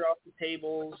match. other off the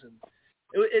tables. And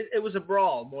it was a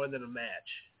brawl more than a match.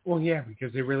 Well, yeah,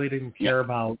 because they really didn't care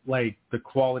about, like, the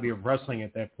quality of wrestling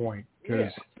at that point.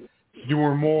 Because you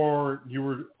were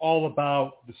all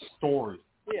about the story.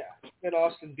 Yeah. And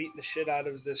Austin beating the shit out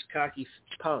of this cocky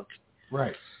punk.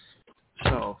 Right.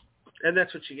 So, and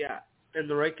that's what you got. And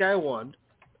the right guy won.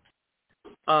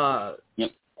 What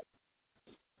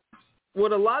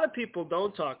a lot of people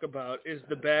don't talk about is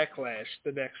the backlash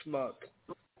the next month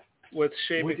with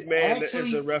Shane McMahon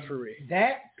as a referee.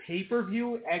 That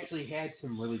pay-per-view actually had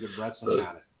some really good wrestling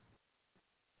on it.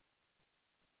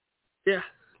 Yeah,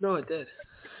 no, it did.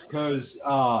 Because,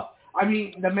 I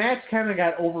mean, the match kind of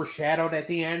got overshadowed at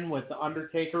the end with The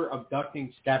Undertaker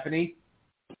abducting Stephanie.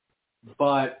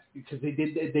 But, because they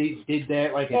did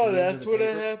that, like, at the end of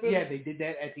the happened? Yeah, they did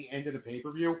that at the end of the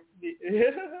pay-per-view.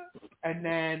 Yeah. And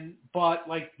then, but,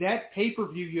 like, that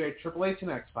pay-per-view, you had Triple H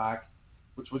and X-Pac,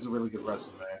 which was a really good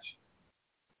wrestling match.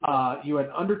 You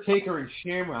had Undertaker and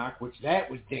Shamrock, which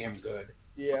that was damn good.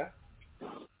 Yeah.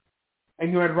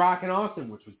 And you had Rock and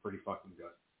Austin, which was pretty fucking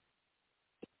good.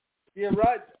 Yeah,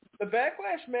 right. The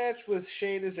Backlash match with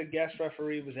Shane as a guest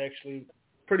referee was actually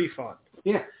pretty fun.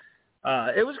 Yeah.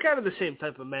 It was kind of the same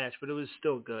type of match, but it was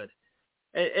still good.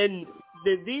 And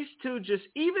these two just,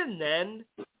 even then,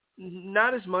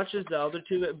 not as much as the other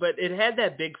two, but it had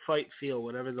that big fight feel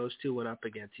whenever those two went up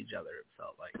against each other, it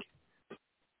felt like.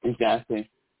 Exactly.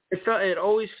 It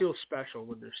always feels special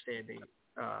when they're standing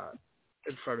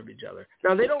in front of each other.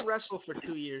 Now, they don't wrestle for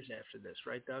 2 years after this,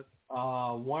 right, Doug?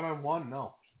 One-on-one,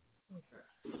 no.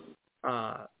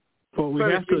 Well,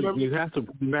 you have to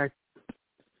bring back.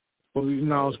 Well, I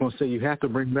was going to say you have to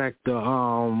bring back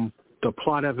the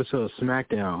plot episode of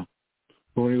SmackDown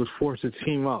when he was forced to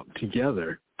team up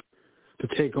together to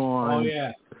take on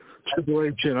Triple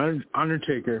H and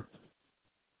Undertaker.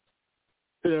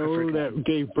 That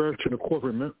gave birth to the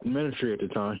corporate ministry at the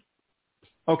time.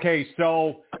 Okay,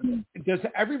 so does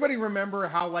everybody remember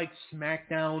how, like,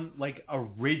 SmackDown, like,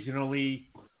 originally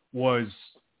was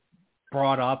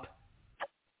brought up?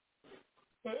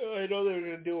 I know they were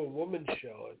going to do a woman's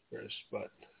show at first, but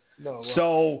no.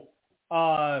 So,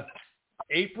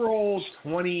 April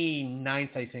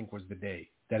 29th, I think, was the day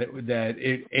that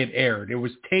it aired. It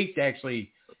was taped,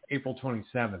 actually, April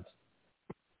 27th.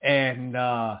 And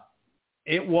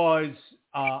it was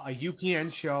a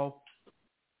UPN show.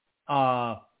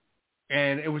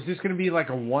 And it was just going to be like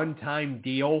a one-time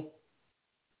deal.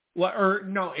 Well, or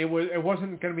no, it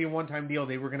wasn't going to be a one-time deal.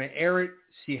 They were going to air it,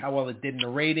 see how well it did in the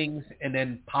ratings, and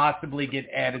then possibly get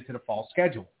added to the fall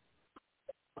schedule.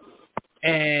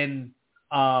 And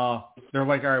they're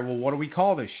like, all right, well, what do we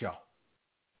call this show?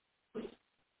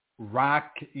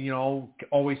 Rock,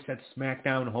 always said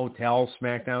SmackDown Hotel.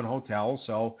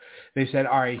 So they said,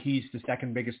 all right, he's the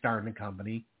second biggest star in the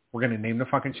company. We're going to name the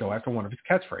fucking show after one of his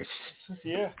catchphrases.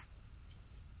 Yeah.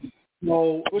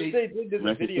 Well, which they did in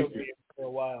the video game for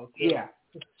a while, too. Yeah.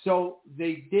 So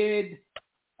they did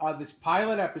this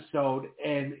pilot episode,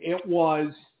 and it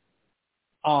was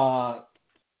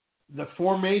the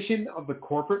formation of the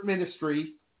corporate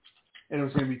ministry, and it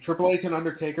was going to be Triple H and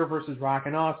Undertaker versus Rock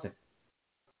and Austin.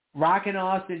 Rock and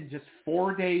Austin, just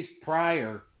 4 days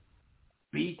prior,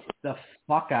 beat the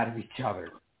fuck out of each other.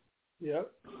 Yep.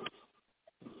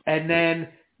 And then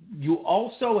you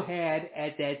also had,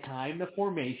 at that time, the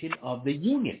formation of the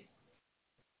Union,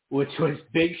 which was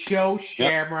Big Show,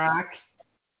 Shamrock,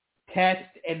 Test,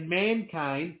 and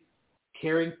Mankind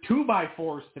carrying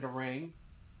 2x4s to the ring,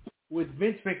 with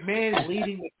Vince McMahon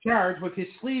leading the charge with his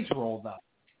sleeves rolled up.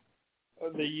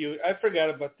 I forgot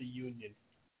about the Union.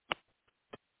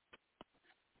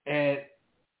 And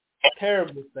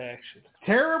Terrible faction.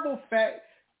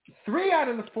 Three out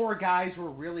of the four guys were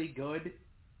really good.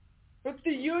 But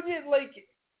the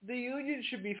Union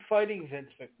should be fighting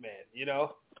Vince McMahon, you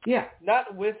know? Yeah.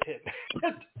 Not with him.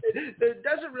 It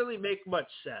doesn't really make much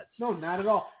sense. No, not at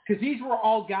all. Because these were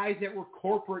all guys that were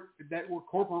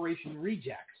corporation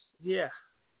rejects. Yeah.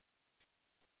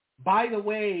 By the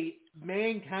way,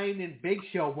 Mankind and Big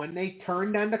Show, when they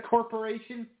turned on the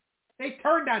corporation, they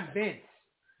turned on Vince.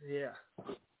 Yeah.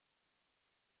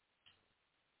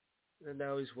 And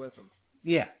now he's with him.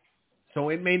 Yeah. So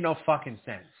it made no fucking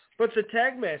sense. But the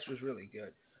tag match was really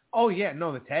good. Oh, yeah.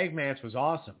 No, the tag match was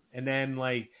awesome. And then,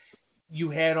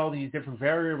 you had all these different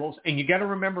variables. And you got to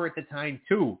remember at the time,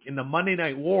 too, in the Monday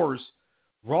Night Wars,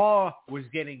 Raw was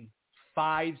getting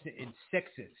 5s and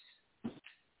 6s.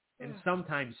 And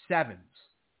sometimes 7s.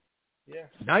 Yeah.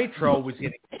 Nitro was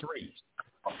getting 3s.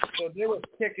 So they were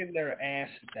kicking their ass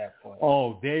at that point.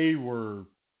 Oh, they were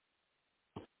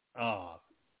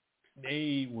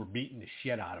beating the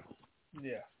shit out of them.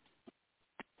 Yeah.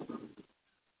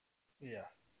 Yeah.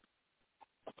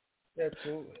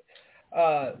 Absolutely.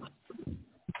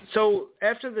 So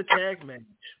after the tag match,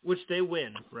 which they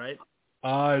win, right?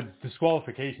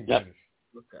 Disqualification finish.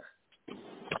 Okay.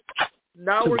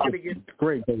 Now we're going to get...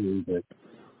 Great.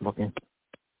 Okay.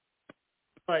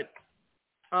 But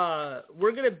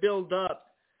we're going to build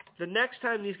up. The next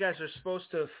time these guys are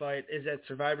supposed to fight is at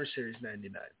Survivor Series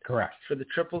 99. Correct. For the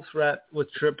triple threat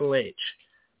with Triple H.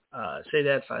 Say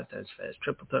that 5 times fast.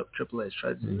 Triple H.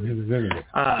 Try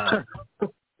to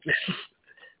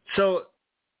So,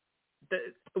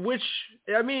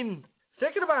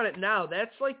 thinking about it now,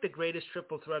 that's like the greatest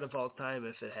triple threat of all time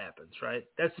if it happens, right?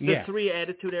 That's the 3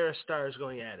 Attitude Era stars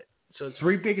going at it. So it's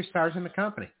 3 biggest stars in the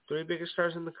company. 3 biggest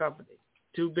stars in the company.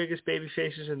 2 biggest baby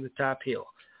faces in the top heel.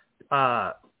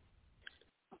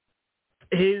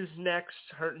 His neck's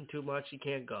hurting too much. He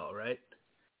can't go, right?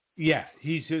 Yeah,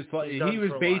 he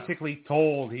was basically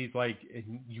told, he's like,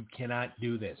 you cannot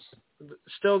do this.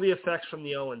 Still the effects from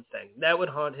the Owen thing. That would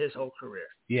haunt his whole career.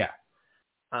 Yeah.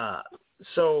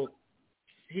 So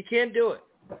he can't do it.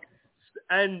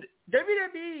 And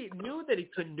WWE knew that he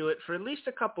couldn't do it for at least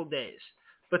a couple days.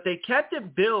 But they kept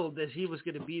it billed as he was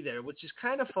going to be there, which is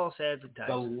kind of false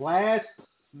advertising. The last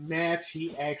match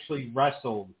he actually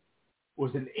wrestled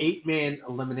was an 8-man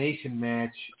elimination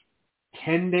match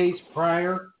 10 days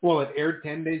prior. Well, it aired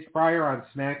 10 days prior on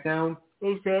SmackDown.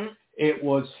 Okay. It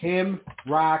was him,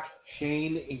 Rock,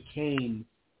 Shane, and Kane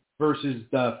versus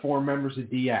the 4 members of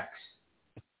DX.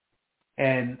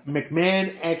 And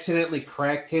McMahon accidentally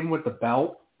cracked him with the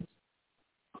belt,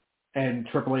 and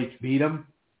Triple H beat him.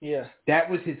 Yeah. That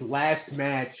was his last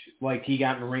match he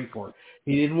got in the ring for.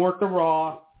 He didn't work the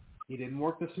Raw. He didn't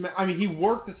work the he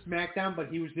worked the SmackDown, but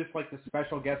he was just like the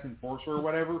special guest enforcer or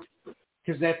whatever.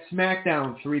 Because that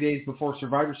SmackDown 3 days before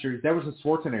Survivor Series, that was a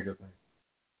Schwarzenegger thing.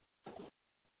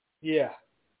 Yeah.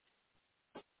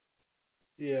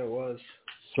 Yeah, it was.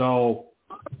 So,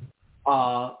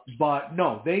 but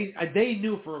no, they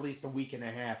knew for at least a week and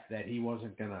a half that he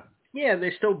wasn't going to. Yeah,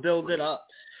 they still build it up.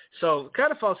 So,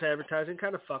 kind of false advertising,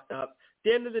 kind of fucked up. At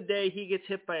the end of the day, he gets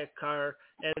hit by a car,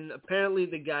 and apparently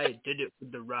the guy did it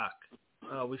with The Rock.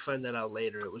 We find that out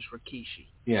later. It was Rikishi.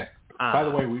 Yeah. By the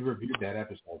way, we reviewed that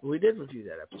episode. We did review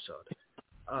that episode.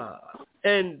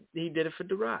 And he did it for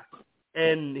The Rock.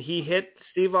 And he hit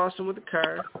Steve Austin with a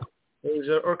car. It was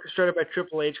orchestrated by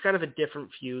Triple H, kind of a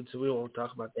different feud, so we won't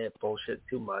talk about that bullshit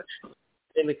too much.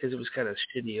 Mainly because it was kind of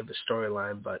shitty of a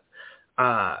storyline, but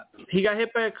he got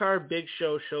hit by a car, Big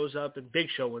Show shows up, and Big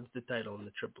Show wins the title in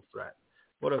the triple threat.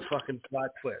 What a fucking plot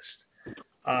twist.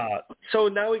 So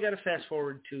now we got to fast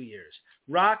forward 2 years.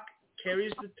 Rock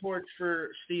carries the torch for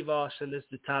Steve Austin as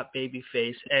the top baby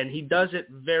face, and he does it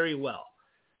very well.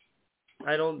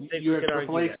 I don't think you we have can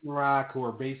Triple argue H that. and Rock who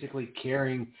are basically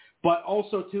carrying, but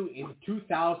also too in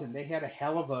 2000 they had a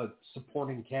hell of a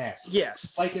supporting cast. Yes.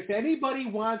 If anybody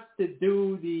wants to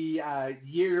do the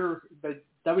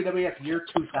WWF year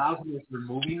 2000 as their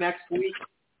movie next week,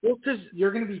 well, because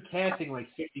you're going to be casting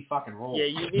 50 fucking roles. Yeah,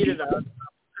 you need it.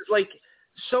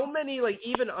 So many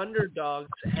even underdogs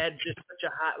had just such a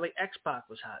hot X-Pac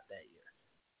was hot that year.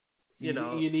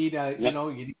 You need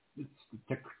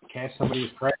to cast somebody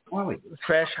as Crash Holly.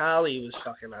 Crash Holly was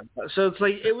fucking on. So it's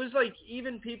it was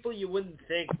even people you wouldn't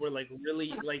think were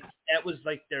really that was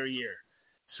their year.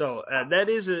 So that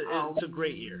is it's a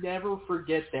great year. Never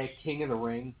forget that King of the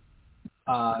Ring.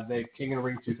 The King of the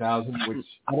Ring 2000, which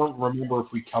I don't remember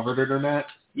if we covered it or not.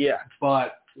 Yeah.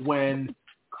 But when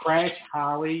Crash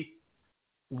Holly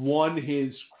won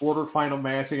his quarterfinal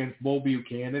match against Bull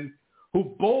Buchanan,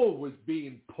 who Bull was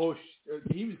being pushed,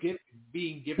 he was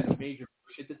being given a major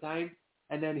at the time,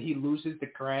 and then he loses to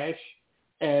Crash,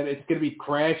 and it's going to be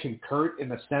Crash and Kurt in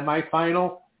the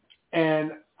semifinal.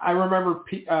 And I remember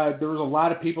there was a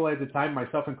lot of people at the time,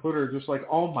 myself included, are just like,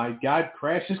 oh my God,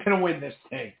 Crash is going to win this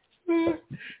thing.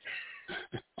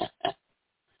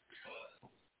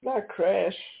 Not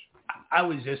Crash. I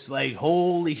was just like,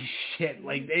 holy shit.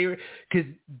 Like because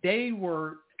they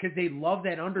love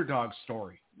that underdog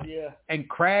story. Yeah. And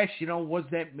Crash, was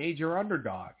that major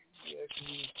underdog. Yeah, 'cause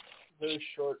he's very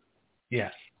short.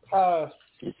 Yeah.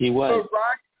 Yes, he was. So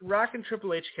Rock and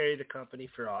Triple H carry the company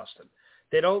for Austin.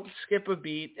 They don't skip a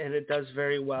beat, and it does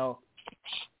very well.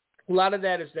 A lot of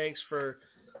that is thanks for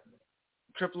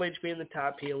Triple H being the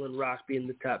top heel and Rock being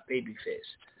the top babyface.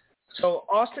 So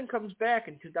Austin comes back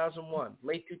in 2001,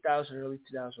 late 2000, early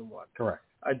 2001. Correct.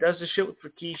 Does the shit with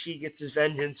Rikishi, gets his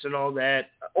vengeance and all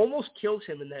that. Almost kills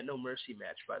him in that No Mercy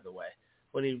match, by the way,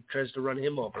 when he tries to run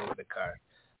him over with a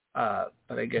car.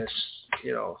 But I guess,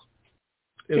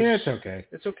 it's okay.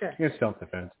 It's okay. It's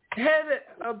self-defense. Had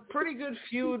a pretty good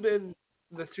feud in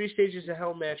the 3 Stages of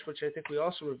Hell match, which I think we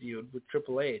also reviewed with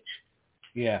Triple H.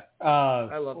 Yeah.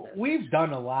 I love that. We've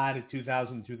done a lot of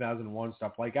 2000, 2001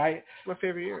 stuff. Like It's my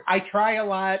favorite year. I try a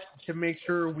lot to make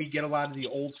sure we get a lot of the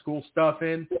old school stuff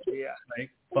in. Yeah.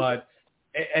 But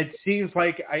it seems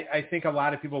like I think a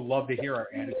lot of people love to hear our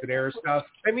Attitude Era stuff.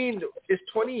 I mean, is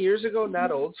 20 years ago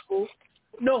not old school?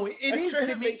 No, it is to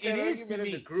to me. make that It is argument to in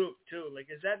me. the group too. Like,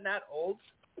 is that not old?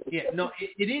 Yeah, no,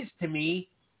 it is to me.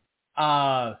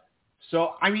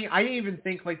 So I mean, I even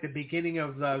think like the beginning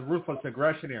of the Ruthless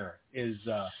Aggression era is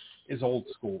old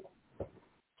school.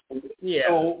 Yeah.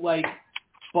 So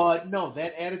but no,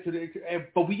 that Attitude.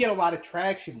 But we get a lot of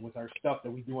traction with our stuff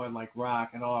that we do on like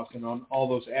Rock and Austin on all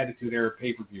those Attitude Era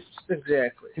pay-per-views.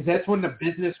 Exactly. Because that's when the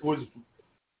business was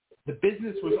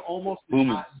almost as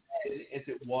hot as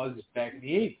it was back in the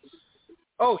 80s.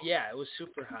 Oh yeah, it was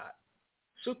super hot.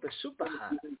 Super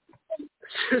hot.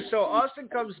 So Austin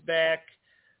comes back,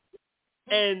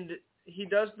 and he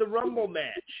does the Rumble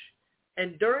match.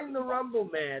 And during the Rumble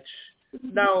match,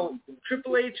 now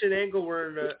Triple H and Angle were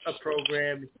in a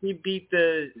program.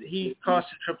 He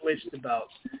costed Triple H the belt.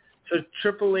 So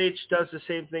Triple H does the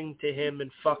same thing to him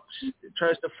and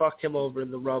tries to fuck him over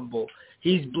in the Rumble.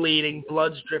 He's bleeding,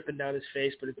 blood's dripping down his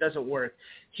face, but it doesn't work.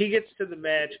 He gets to the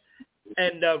match,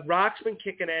 and Rock's been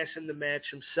kicking ass in the match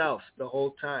himself the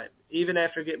whole time, even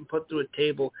after getting put through a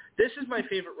table. This is my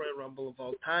favorite Royal Rumble of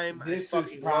all time. This I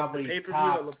fucking is love the probably pay-per-view.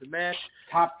 I love the match.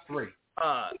 Top 3.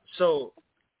 So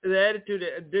the Attitude,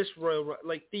 this Royal,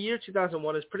 like the year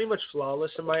 2001 is pretty much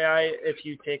flawless in my eye if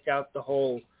you take out the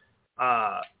whole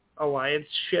alliance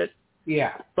shit.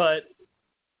 Yeah. But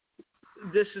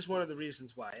this is one of the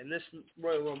reasons why. And this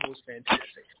Royal Rumble is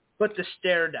fantastic. But the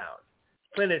stare down.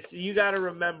 Clint, you got to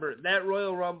remember that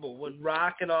Royal Rumble when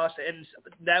Rock and Austin, and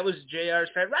that was JR's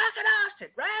fan, Rock and Austin,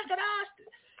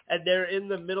 and they're in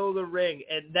the middle of the ring,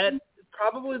 and that's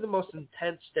probably the most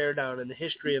intense stare down in the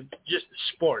history of just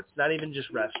sports, not even just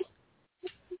wrestling.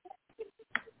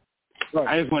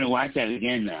 I just want to watch that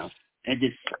again now. It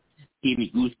just gave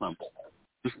me goosebumps.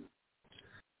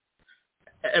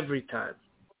 Every time.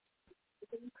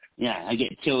 Yeah, I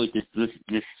get chills.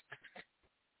 This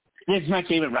is my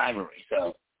favorite rivalry,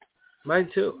 so. Mine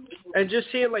too. And just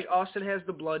seeing like Austin has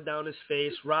the blood down his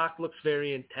face, Rock looks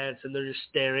very intense, and they're just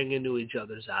staring into each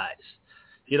other's eyes.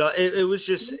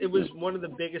 It was one of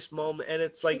the biggest moments, and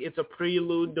it's a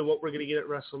prelude to what we're gonna get at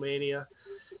WrestleMania.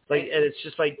 And it's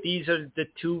just like these are the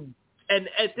two. And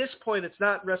at this point, it's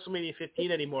not WrestleMania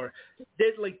 15 anymore.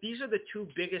 These are the two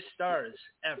biggest stars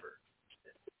ever.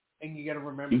 And you got to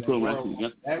remember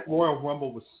that Royal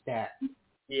Rumble was stacked.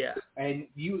 Yeah. And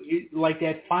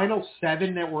that final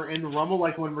 7 that were in the Rumble,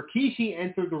 like when Rikishi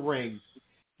entered the ring,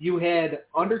 you had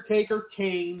Undertaker,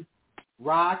 Kane,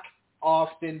 Rock,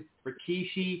 Austin,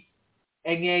 Rikishi,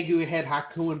 and you had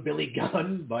Haku and Billy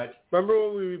Gunn. But remember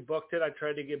when we booked it, I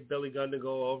tried to get Billy Gunn to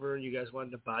go over, and you guys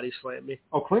wanted to body slam me?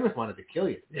 Oh, Clemens wanted to kill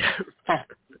you.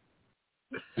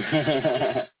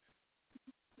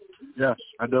 Yes,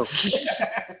 I do.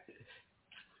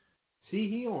 See,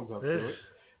 he owns up to it.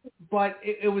 But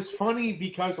it was funny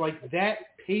because, that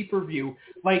pay-per-view,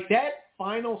 that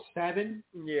final 7,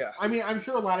 yeah. I mean, I'm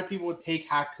sure a lot of people would take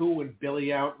Haku and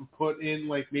Billy out and put in,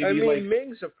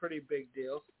 Ming's a pretty big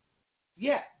deal.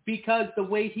 Yeah, because the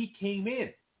way he came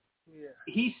in. Yeah.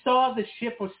 He saw the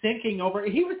ship was sinking over.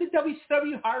 He was the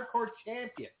WCW Hardcore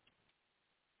Champion.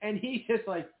 And he's just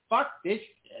like, fuck this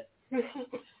shit.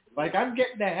 I'm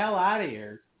getting the hell out of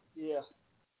here. Yeah.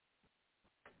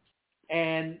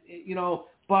 And,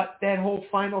 but that whole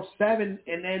final 7,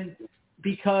 and then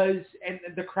and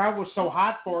the crowd was so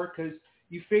hot for it because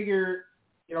you figure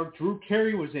Drew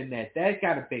Carey was in that. That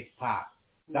got a big pop.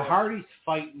 The Hardys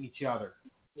fighting each other.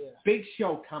 Yeah. Big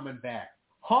Show coming back.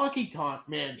 Honky Tonk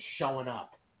Man showing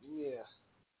up. Yeah.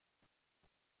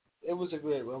 It was a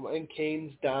great one. And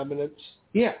Kane's dominance.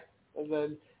 Yeah.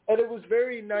 And it was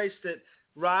very nice that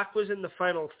Rock was in the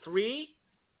final 3.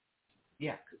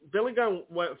 Yeah. Billy Gunn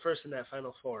went first in that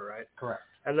final 4, right? Correct.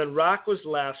 And then Rock was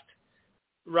left.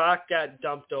 Rock got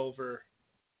dumped over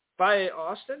by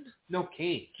Austin? No,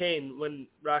 Kane. Kane, when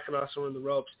Rock and Austin were in the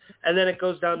ropes. And then it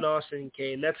goes down to Austin and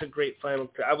Kane. That's a great final.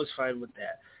 I was fine with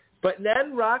that. But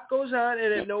then Rock goes on,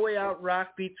 and at No Way Out,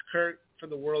 Rock beats Kurt for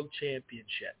the World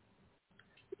Championship.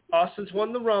 Austin's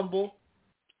won the Rumble.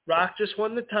 Rock just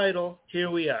won the title.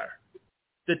 Here we are.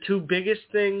 The 2 biggest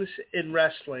things in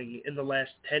wrestling in the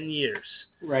last 10 years.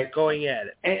 Right. Going at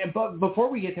it. But before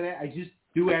we get to that, I just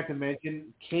do have to mention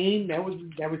Kane. That was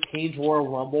Kane's Royal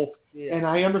Rumble. Yeah. And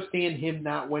I understand him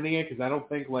not winning it because I don't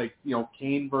think,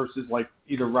 Kane versus,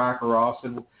 either Rock or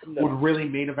Austin would really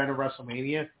main event of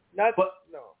WrestleMania. No.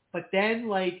 But then,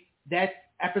 that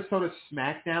episode of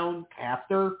SmackDown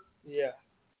after,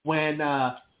 when,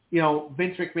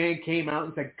 Vince McMahon came out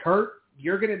and said, Kurt,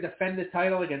 you're going to defend the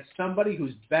title against somebody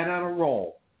who's been on a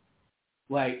roll.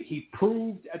 He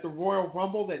proved at the Royal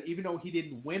Rumble that even though he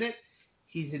didn't win it,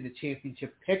 he's in the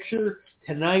championship picture.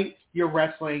 Tonight, you're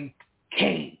wrestling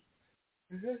Kane.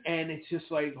 Mm-hmm. And it's just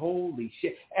holy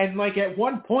shit. And, at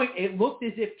one point, it looked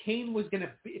as if Kane was going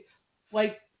to be,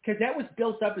 because that was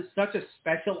built up as such a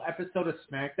special episode of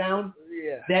SmackDown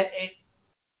that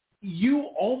you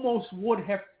almost would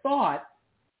have thought,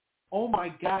 oh, my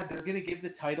God, they're going to give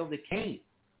the title to Kane.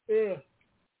 Yeah.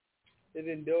 They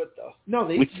didn't do it, though. No,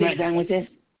 they Which SmackDown was this?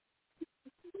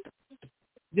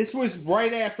 This was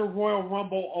right after Royal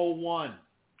Rumble 01.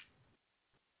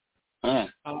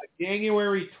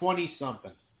 January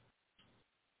 20-something.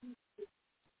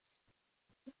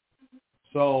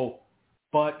 So,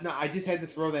 but no, I just had to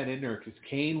throw that in there because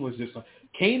Kane was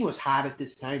Kane was hot at this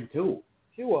time too.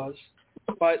 He was,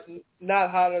 but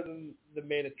not hotter than the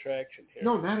main attraction here.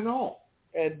 No, not at all.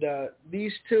 And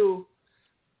these 2,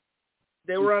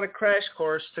 they were on a crash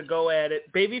course to go at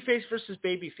it. Babyface versus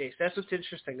babyface. That's what's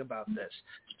interesting about this.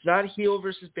 It's not heel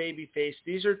versus babyface.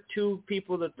 These are 2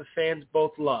 people that the fans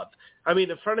both love. I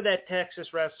mean, in front of that Texas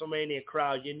WrestleMania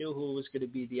crowd, you knew who was going to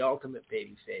be the ultimate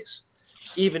babyface,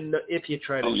 even if you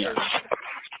tried to turn it.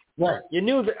 Right. You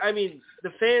knew that. I mean,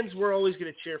 the fans were always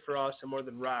going to cheer for Austin more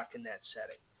than Rock in that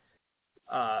setting.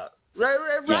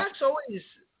 Rock's always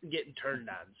getting turned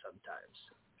on sometimes.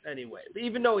 Anyway,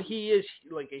 even though he is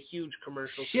a huge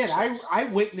commercial success. I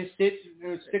witnessed it.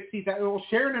 60,000. Well,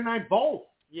 Sharon and I both.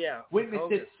 Yeah.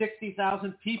 Witnessed it.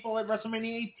 60,000 people at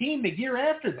WrestleMania 18 the year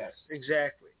after this.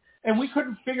 Exactly. And we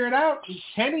couldn't figure it out.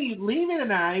 Kenny Lehman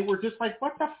and I were just like,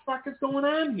 what the fuck is going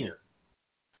on here?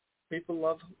 People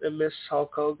love and miss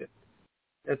Hulk Hogan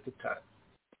at the time.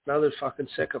 Now they're fucking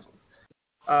sick of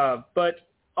him. But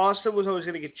Austin was always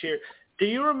going to get cheered. Do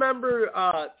you remember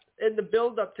in the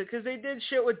build-up to, because they did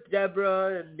shit with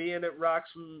Deborah and being at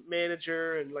Rock's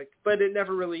manager, and but it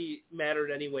never really mattered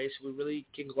anyway, so we really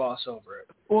can gloss over it.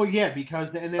 Well, yeah, because,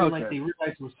 and then they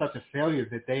realized it was such a failure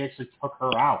that they actually took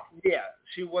her out. Yeah,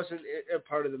 she wasn't a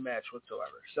part of the match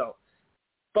whatsoever. So,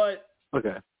 but.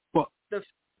 Okay. Well.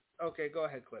 Okay, go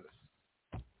ahead,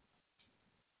 Clintus.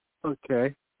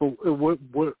 Okay. But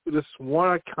what this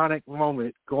one iconic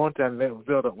moment going to that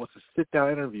build-up was a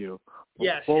sit-down interview.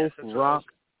 Yes, both Rock.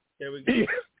 There we go.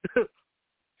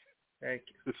 Thank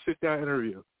you. The sit-down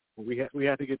interview. We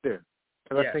had to get there.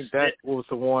 And yes, I think that was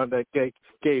the one that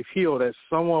gave heel that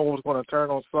someone was going to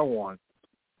turn on someone.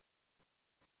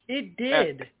 It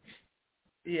did.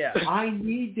 Yeah. I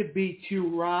need to beat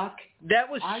you, Rock. That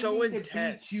was so intense. I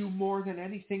need to beat you more than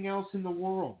anything else in the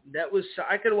world. That was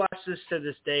I could watch this to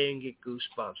this day and get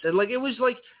goosebumps. And it was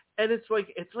and it's like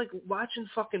watching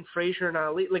fucking Frazier and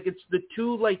Ali. It's the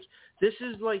 2 this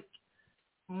is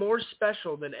more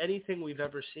special than anything we've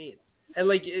ever seen.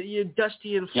 And you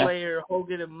Dusty and Flair,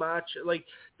 Hogan and Macho.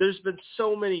 There's been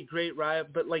so many great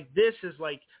rivalries, but this is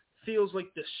feels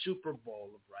like the Super Bowl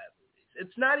of rivalries.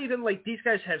 It's not even these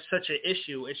guys have such an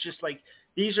issue. It's just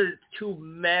these are 2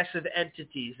 massive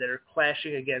entities that are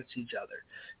clashing against each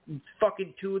other.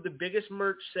 Fucking 2 of the biggest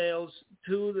merch sales.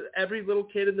 Every little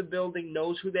kid in the building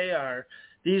knows who they are.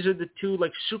 These are the 2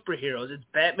 superheroes. It's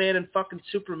Batman and fucking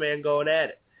Superman going at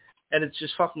it. And it's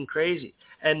just fucking crazy.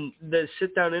 And the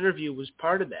sit-down interview was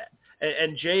part of that.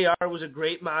 And JR was a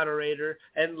great moderator.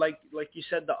 And like you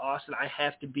said to Austin, I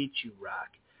have to beat you, Rock.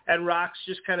 And Rock's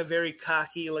just kind of very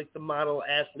cocky, like the model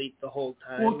athlete the whole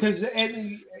time. Well, because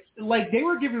they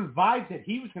were giving vibes that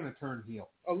he was going to turn heel.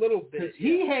 A little bit. Because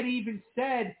he had even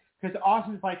said Because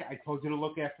Austin's like, I told you to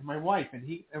look after my wife,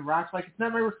 and Rock's like, it's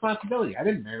not my responsibility. I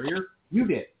didn't marry her. You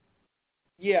did.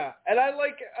 Yeah, and I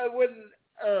like when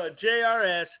JR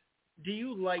asked, do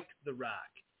you like The Rock?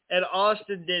 And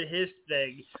Austin did his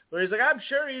thing, where he's like, I'm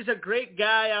sure he's a great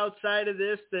guy outside of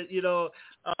this that,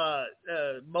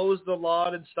 mows the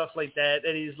lawn and stuff like that.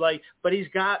 And he's like, but he's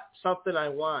got something I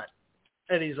want.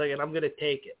 And he's like, and I'm going to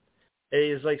take it. And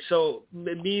he's like, so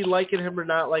me liking him or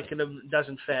not liking him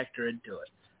doesn't factor into it.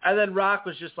 And then Rock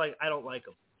was just like, I don't like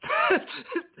him.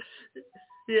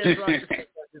 Yeah, Rock just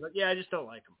he's like, yeah, I just don't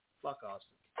like him. Fuck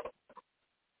Austin.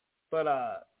 But,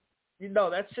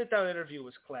 that sit-down interview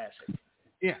was classic.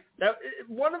 Yeah. That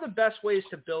one of the best ways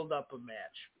to build up a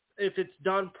match, if it's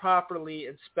done properly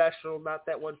and special, not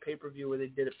that one pay-per-view where they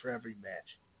did it for every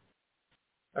match.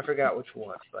 I forgot which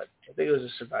one, but I think it was a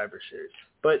Survivor Series.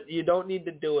 But you don't need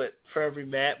to do it for every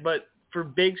match. But for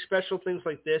big special things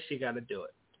like this, you got to do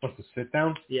it. What's the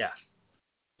sit-down? Yeah.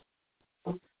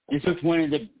 This was one of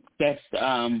the best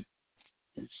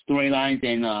storylines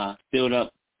and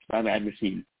build-up I've ever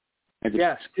seen.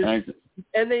 Yes,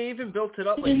 and they even built it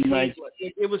up like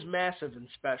it was massive and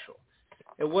special.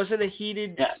 It wasn't a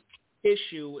heated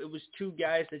issue. It was two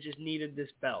guys that just needed this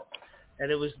belt,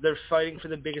 and they're fighting for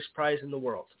the biggest prize in the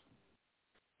world.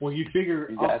 Well, you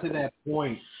figure up to that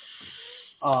point,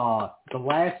 the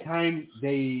last time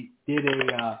they did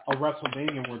a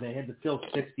WrestleMania where they had to fill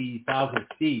 60,000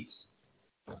 seats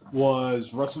was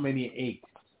WrestleMania 8.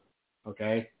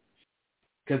 Okay,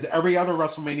 because every other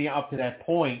WrestleMania up to that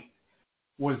point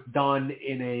was done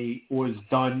in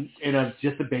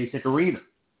just a basic arena.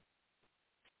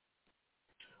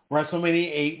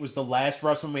 WrestleMania 8 was the last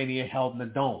WrestleMania held in the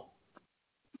Dome.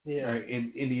 Yeah.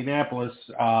 In Indianapolis,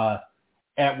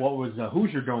 at what was the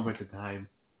Hoosier Dome at the time.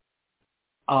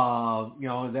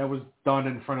 That was done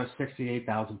in front of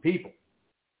 68,000 people.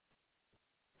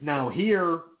 Now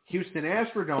here, Houston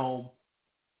Astrodome,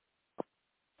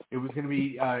 it was going to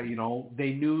be,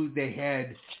 they knew they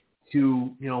had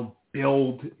to,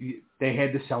 they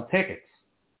had to sell tickets.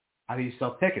 How do you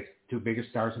sell tickets? Two biggest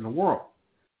stars in the world.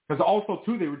 Because also,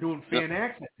 too, they were doing fan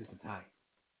access at the time.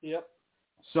 Yep.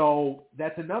 So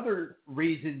that's another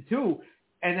reason, too.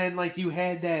 And then, you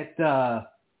had that,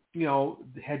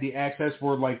 had the access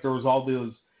where, there was all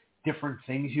those different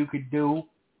things you could do.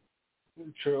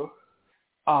 True.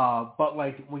 But,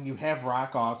 when you have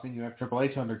Rock Austin, you have Triple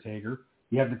H Undertaker,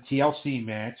 you have the TLC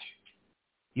match,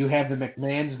 you have the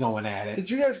McMahons going at it. Did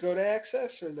you guys go to Access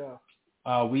or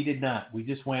no? We did not. We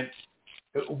just went.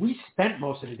 We spent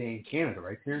most of the day in Canada,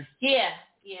 right, Karen? Yeah.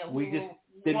 We just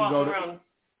didn't go to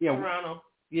Toronto.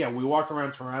 We walked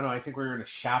around Toronto. I think we were in a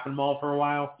shopping mall for a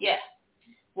while. Yeah.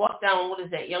 Walked down, what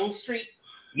is that, Yonge Street?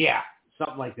 Yeah,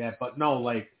 something like that. But no,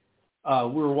 we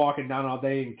were walking down all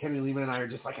day, and Kenny Lehman and I are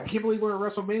just like, I can't believe we're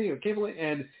at WrestleMania. I can't believe.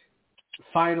 And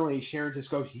finally, Sharon just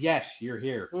goes, yes, you're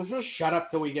here. Mm-hmm. Shut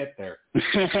up till we get there.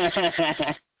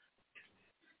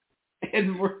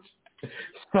 And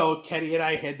so Kenny and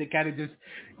I had to kind of just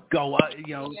go,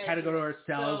 kind of go to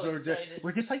ourselves.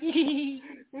 We're just like,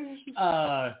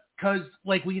 because,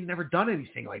 we had never done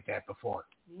anything like that before.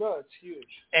 No, it's huge.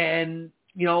 And,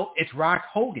 it's Rock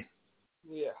Hogan.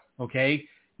 Yeah. Okay?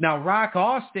 Now, Rock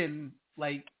Austin,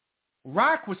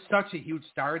 Rock was such a huge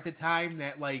star at the time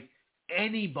that,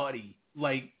 anybody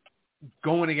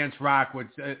going against Rock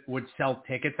would sell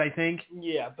tickets, I think.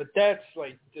 Yeah, but that's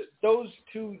those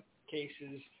two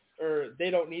cases, they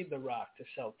don't need The Rock to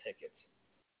sell tickets.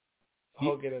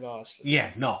 Hogan and Austin.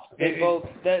 Yeah, no.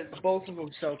 Both of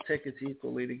them sell tickets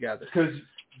equally together. Because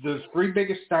the three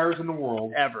biggest stars in the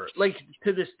world ever,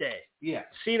 to this day. Yeah.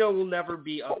 Cena will never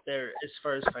be up there as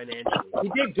far as financially. He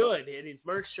did good in his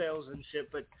merch sales and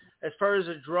shit, but as far as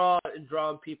a draw and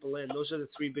drawing people in, those are the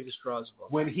three biggest draws of all.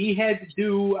 When he had to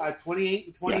do 28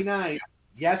 and 29,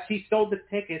 yes, he sold the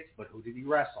tickets, but who did he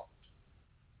wrestle?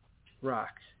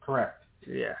 Rock. Correct.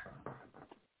 Yeah.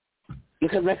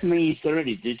 Look at WrestleMania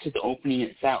 30. It's just the opening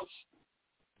itself.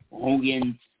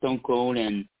 Hogan, Stone Cold,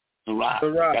 and The Rock.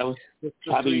 That was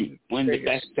probably one of the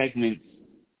best segments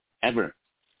ever.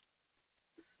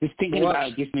 Just thinking about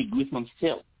it gives me goosebumps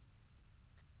still.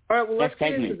 All right, well, let's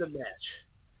get into the match.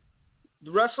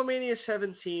 The WrestleMania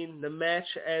 17, the match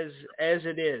as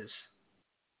it is.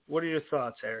 What are your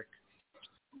thoughts, Eric?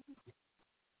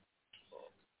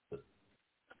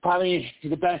 Probably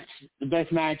the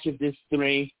best match of this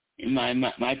three.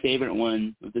 My favorite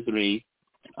one of the three.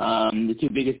 The two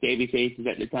biggest baby faces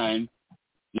at the time.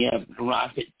 You have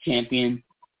Rock, champion,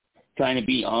 trying to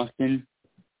beat Austin.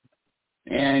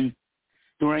 And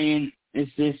story is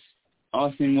this: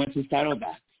 Austin wants his title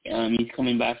back. He's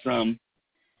coming back from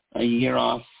a year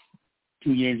off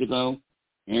 2 years ago,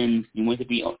 and he went to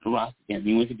be the Rock again.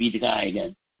 He went to be the guy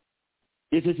again.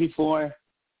 This was before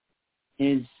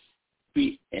his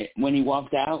when he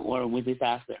walked out, or was this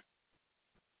after?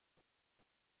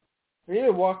 He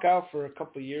didn't walk out for a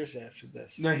couple of years after this.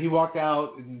 No, he walked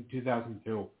out in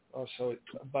 2002. Oh, so it's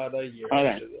about a year Okay.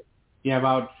 after this. Yeah,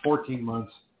 about 14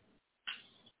 months.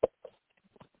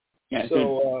 Yeah,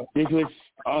 So this was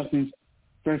Austin's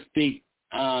first big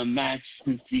match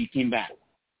since he came back.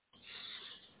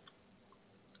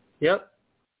 Yep.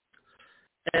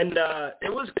 And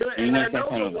it was good. And I know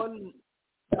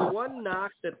the one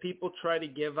knock that people try to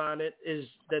give on it is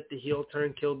that the heel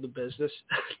turn killed the business.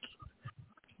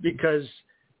 Because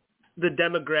the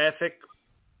demographic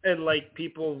and like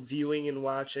people viewing and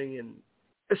watching, and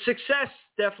the success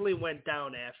definitely went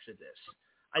down after this.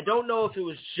 I don't know if it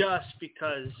was just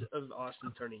because of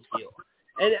Austin turning heel,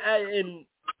 and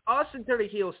Austin turning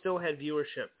heel still had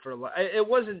viewership for a lot. It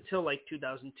wasn't until like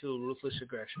 2002 Ruthless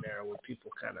Aggression era where people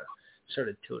kind of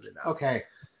started tuning out. Okay,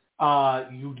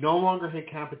 you no longer had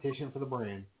competition for the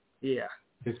brand. Yeah,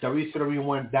 Because WCW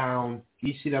went down,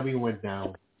 ECW went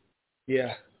down.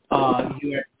 yeah.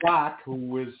 You had Rock, who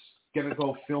was going to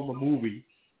go film a movie,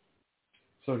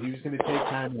 so he was going to take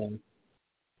time off.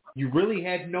 You really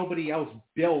had nobody else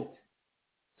built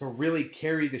to really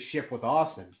carry the ship with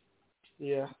Austin.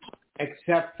 Yeah.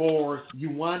 Except for you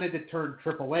wanted to turn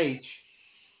Triple H,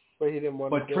 but he didn't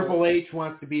want to do Triple it. H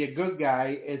wants to be a good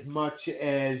guy as much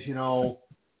as, I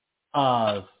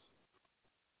don't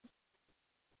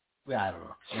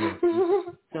know.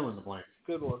 Fill in the blank.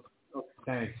 Good one. Okay,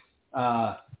 thanks.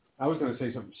 I was going to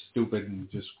say something stupid and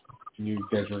just you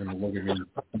guys were going to look at me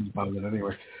and find it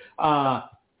anyway.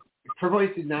 Triple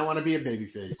H did not want to be a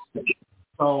babyface.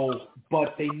 So,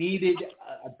 but they needed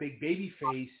a big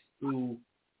babyface who,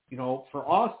 for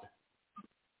Austin.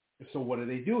 So what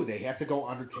do? They have to go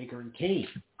Undertaker and Kane.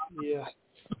 Yeah.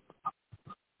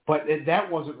 But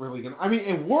that wasn't really going to... I mean,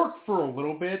 it worked for a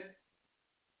little bit,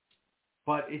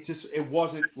 but it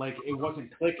wasn't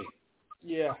clicking.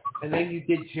 Yeah. And then you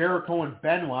did Jericho and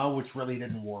Benoit, which really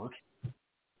didn't work.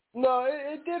 No,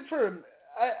 it did for him.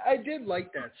 I did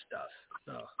like that stuff.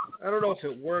 So I don't know if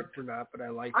it worked or not, but I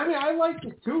liked it. I mean, I liked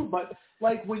it too, but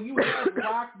like when you had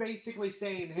Rock basically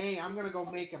saying, hey, I'm going to go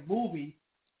make a movie,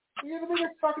 you're the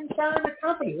biggest fucking star in the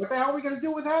company. What the hell are we going to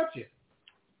do without you?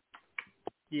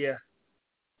 Yeah.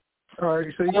 All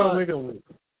right, so you're going to make a movie.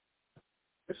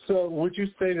 So would you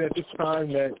say that at this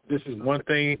time that this is one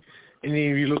thing, and then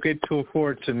you look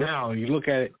forward to now, you look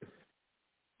at it,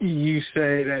 you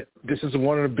say that this is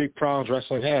one of the big problems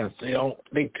wrestling has.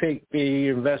 They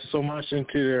invest so much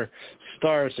into their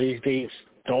stars, they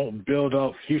don't build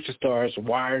up future stars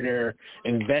while they're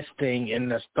investing in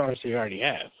the stars they already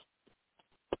have.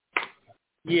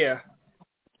 Yeah.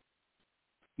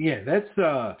 Yeah, that's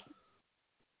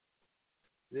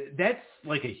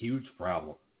like a huge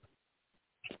problem.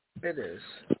 It is.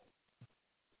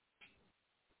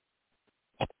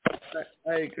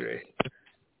 I agree.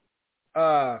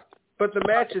 But the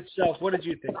match itself, what did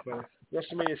you think, man?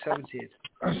 WrestleMania 17.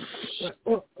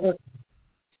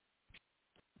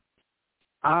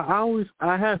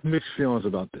 I have mixed feelings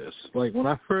about this. Like when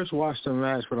I first watched the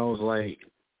match,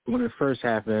 when it first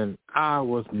happened, I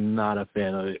was not a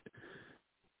fan of it.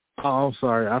 Oh, I'm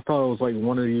sorry. I thought it was like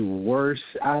one of the worst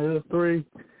out of the three.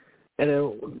 And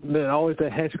then always the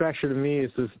head scratcher to me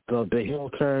is just the heel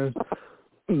turn,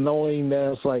 knowing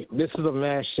that it's like this is a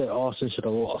match that Austin should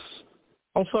have lost.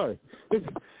 I'm sorry.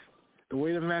 The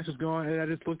way the match is going, and I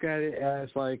just look at it as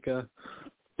like,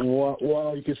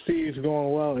 well, you can see it's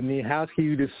going well, and then how can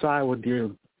you decide with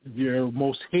your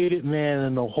most hated man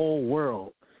in the whole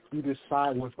world? You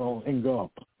decide what's going to go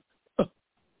up.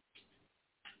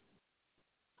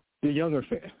 The younger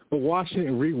fan, but watching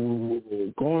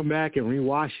it, going back and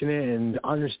rewatching it, and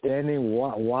understanding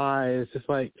why it's just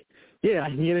like, yeah, I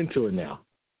can get into it now.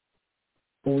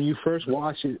 But when you first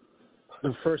watch it,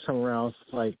 the first time around,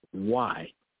 it's like,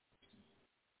 why?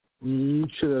 You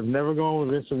should have never gone with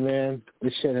Vince McMahon.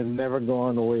 It should have never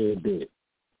gone the way it did.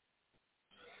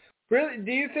 Really?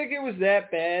 Do you think it was that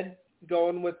bad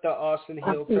going with the Austin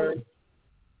heel turn?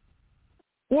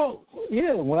 Well,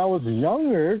 yeah, when I was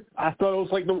younger, I thought it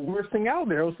was like the worst thing out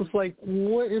there. It was just like,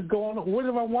 what is going on? What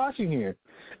am I watching here?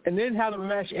 And then how the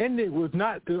match ended was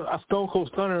not a Stone Cold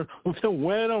Stunner with him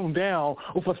weighing him down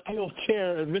with a steel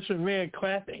chair and Mr. McMahon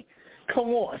clapping. Come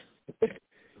on.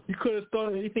 You could have thought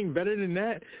anything better than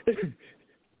that?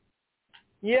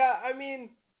 Yeah, I mean,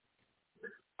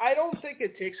 I don't think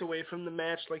it takes away from the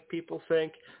match like people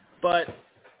think, but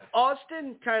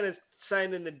Austin kind of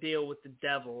signing the deal with the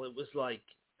devil. It was like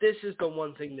this is the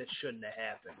one thing that shouldn't have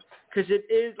happened. Because it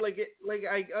is,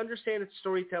 I understand it's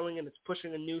storytelling and it's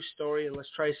pushing a new story and let's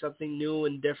try something new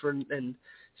and different and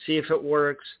see if it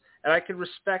works. And I can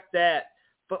respect that.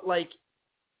 But, like,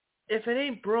 if it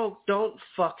ain't broke, don't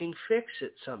fucking fix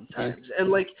it sometimes. And,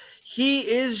 like, he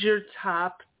is your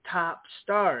top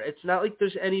star. It's not like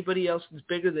there's anybody else that's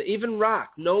bigger than, even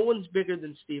Rock. No one's bigger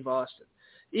than Steve Austin.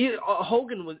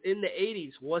 Hogan was in the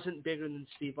 80s, wasn't bigger than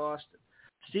Steve Austin.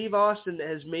 Steve Austin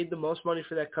has made the most money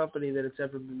for that company that it's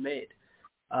ever been made.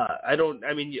 I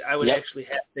would actually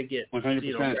have to get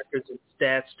 100%. Records and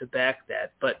stats to back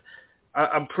that, but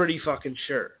I'm pretty fucking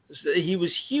sure. He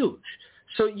was huge.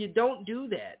 So you don't do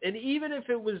that. And even if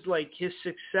it was like his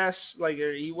success, like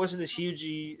he wasn't as huge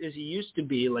as he used to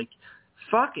be, like,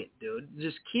 fuck it, dude.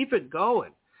 Just keep it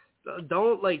going.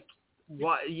 Don't, like,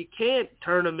 you can't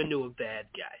turn him into a bad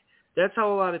guy. That's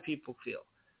how a lot of people feel.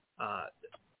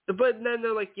 But then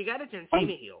they're like, you got to turn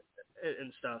Cena heel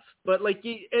and stuff. But, like,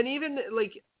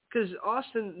 because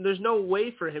Austin, there's no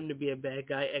way for him to be a bad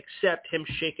guy except him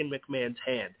shaking McMahon's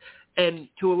hand. And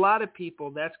to a lot of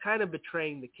people, that's kind of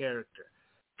betraying the character.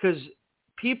 Because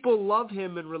people love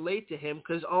him and relate to him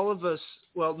because all of us,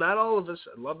 well, not all of us,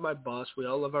 I love my boss. We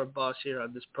all love our boss here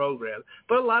on this program.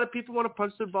 But a lot of people want to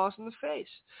punch their boss in the face.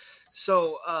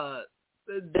 So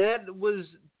that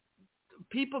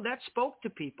spoke to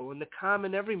people in the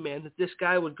common everyman that this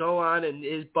guy would go on and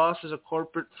his boss was a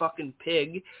corporate fucking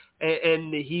pig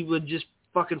and he would just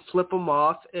fucking flip him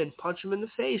off and punch him in the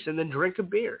face and then drink a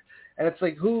beer. And it's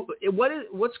like,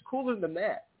 what's cooler than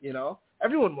that? You know,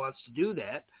 everyone wants to do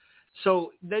that.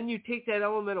 So then you take that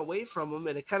element away from him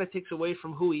and it kind of takes away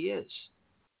from who he is.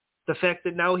 The fact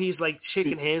that now he's like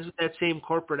shaking hands with that same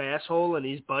corporate asshole and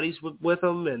he's buddies with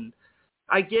him. And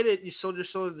I get it. You sold your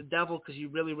soul to the devil because you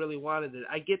really, really wanted it.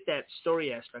 I get that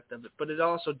story aspect of it, but it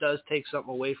also does take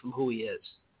something away from who he is.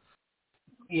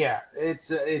 Yeah,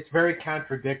 it's very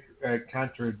contradicting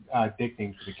to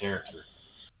the character.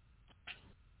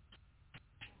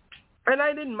 And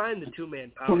I didn't mind the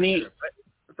two-man power trip.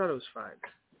 I thought it was fine.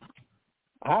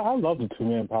 I love the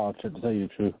two-man power trip, to tell you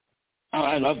the truth. Oh,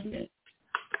 I loved it.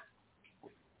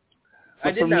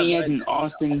 But for me, as an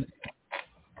Austin...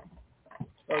 Oh,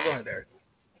 go ahead, Eric.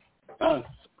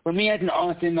 For me, as an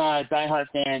Austin diehard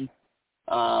fan,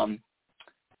 I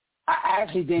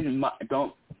actually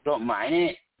don't mind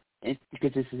it. It's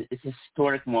because it's a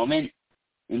historic moment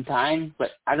in time.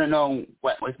 But I don't know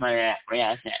what was my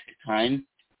reaction at the time.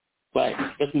 But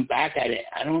looking back at it,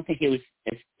 I don't think it was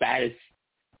as bad as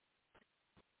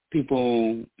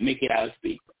people make it out to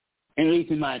be. At least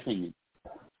in my opinion.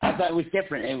 I thought it was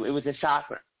different. It was a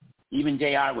shocker. Even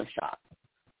JR was shocked.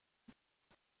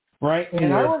 Right,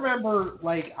 and I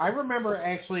remember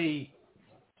actually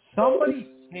somebody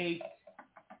taped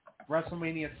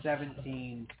WrestleMania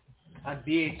 17 on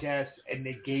VHS and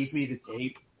they gave me the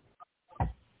tape.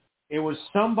 It was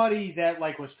somebody that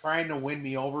was trying to win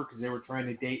me over because they were trying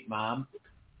to date Mom.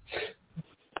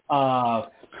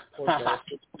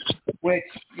 Which,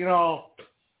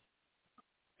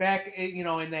 back, in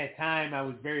that time, I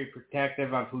was very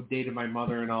protective of who dated my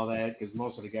mother and all that because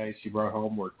most of the guys she brought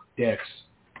home were dicks.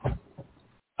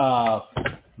 Now,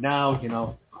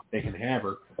 they can have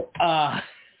her.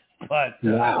 But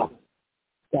wow.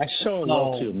 That's showing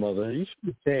love to your mother. You should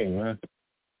be saying, man.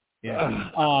 Yeah.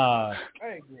 I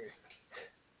agree.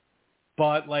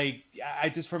 But, I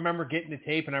just remember getting the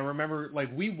tape, and I remember,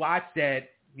 we watched that,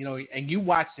 and you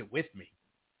watched it with me.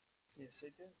 Yes, I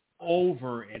did.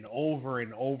 Over and over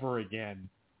and over again.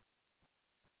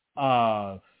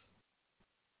 And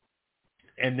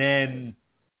then...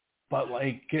 But,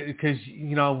 because,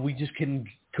 we just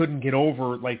couldn't get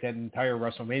over, that entire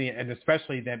WrestleMania, and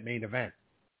especially that main event.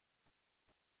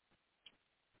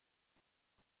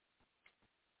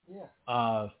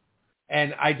 Yeah.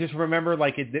 And I just remember,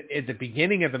 at the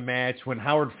beginning of the match, when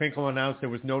Howard Finkel announced there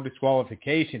was no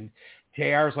disqualification,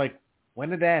 JR's like, when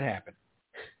did that happen?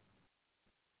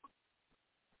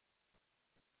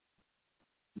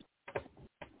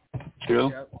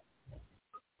 True. Yep.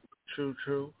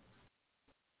 True.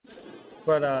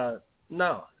 But,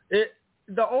 no.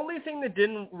 The only thing that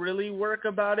didn't really work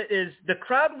about it is the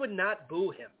crowd would not boo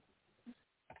him.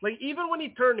 Even when he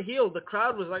turned heel, the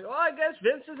crowd was like, oh, I guess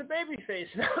Vince is a babyface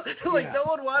now. No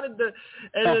one wanted to...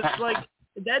 And it's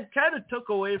that kind of took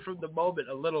away from the moment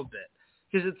a little bit.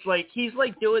 Because it's he's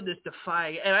doing this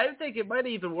defying... And I think it might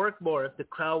even work more if the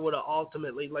crowd would have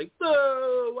ultimately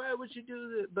oh, why would you do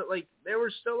this? But, they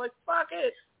were still fuck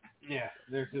it. Yeah,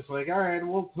 they're just all right,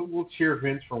 we'll cheer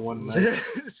Vince for one night.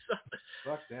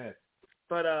 Fuck that.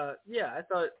 But, yeah, I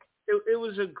thought it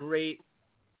was a great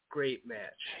great match.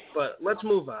 But let's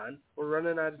move on. We're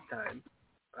running out of time.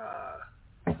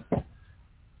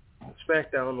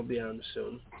 SmackDown will be on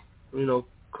soon. You know,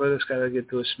 Clinton's got to get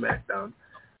to a SmackDown.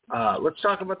 Let's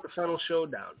talk about the final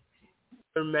showdown.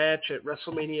 Their match at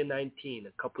WrestleMania 19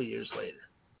 a couple years later.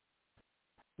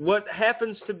 What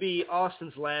happens to be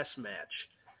Austin's last match.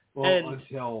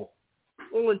 Until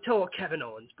Kevin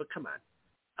Owens, but come on.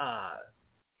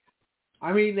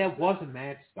 I mean, that was a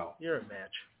match, though. You're a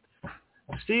match.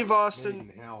 Steve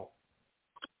Austin. Hell.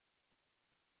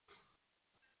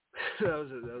 that was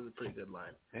a pretty good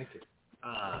line. Thank you.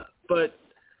 But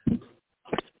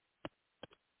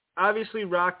obviously,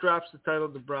 Rock drops the title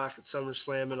to Brock at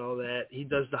SummerSlam and all that. He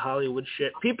does the Hollywood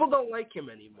shit. People don't like him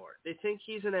anymore. They think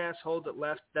he's an asshole that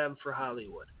left them for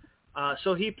Hollywood.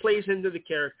 So he plays into the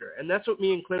character. And that's what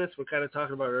me and Clinton were kind of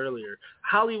talking about earlier.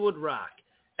 Hollywood Rock.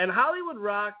 And Hollywood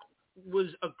Rock was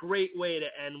a great way to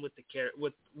end with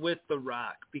the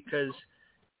Rock, because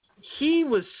he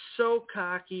was so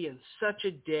cocky and such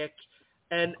a dick.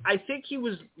 And I think he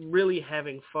was really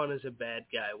having fun as a bad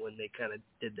guy when they kind of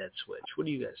did that switch. What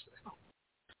do you guys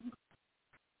think?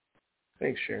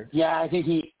 Thanks, Sharon. Yeah, I think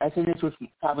this was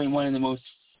probably one of the most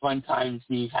fun times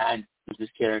he had with his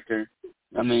character.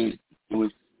 I mean, it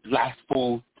was last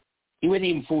full. He wasn't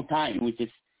even full time. It was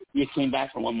just he came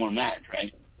back for one more match,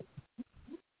 right?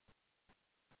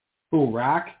 Who,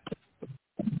 Rock?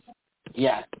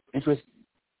 Yeah, that was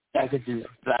his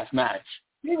last match.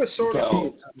 He was sort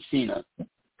of Cena.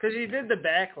 Because he did the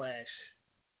backlash.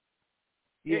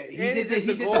 Yeah, he did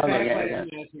the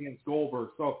backlash match against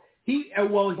Goldberg. So he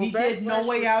did No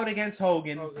Way Out against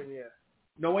Hogan.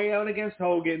 No Way Out against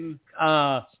Hogan.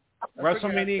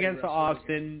 WrestleMania against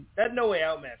Austin. That No Way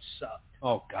Out match sucked.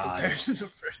 Oh God.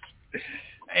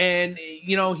 And,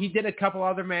 you know, he did a couple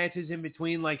other matches in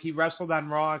between. Like, he wrestled on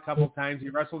Raw a couple of times. He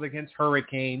wrestled against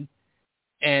Hurricane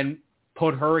and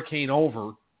put Hurricane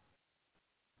over.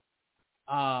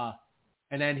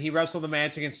 And then he wrestled a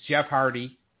match against Jeff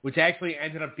Hardy, which actually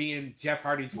ended up being Jeff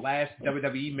Hardy's last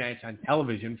WWE match on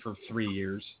television for 3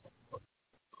 years.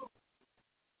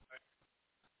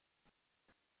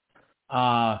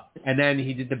 And then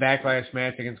he did the Backlash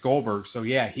match against Goldberg. So,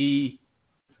 yeah,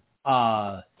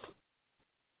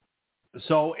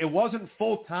 so it wasn't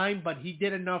full time, but he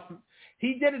did enough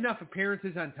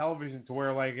appearances on television to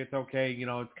where, like, it's okay, you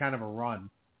know, it's kind of a run.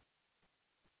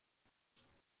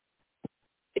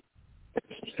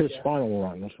 His final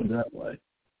run, let's put it that way.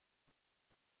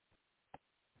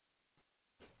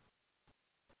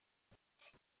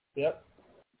 Yep.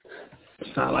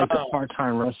 It's not like the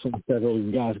part-time wrestling that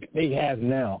those guys they have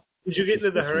now. Did you get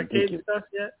into the Hurricane stuff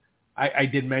yet? I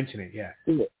did mention it, yeah.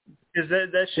 Because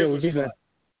that shit was fun.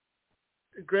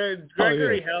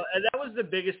 Gregory Hell, and that was the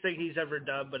biggest thing he's ever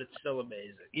done, but it's still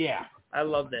amazing. Yeah. I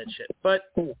love that shit.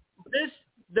 But the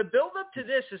build-up to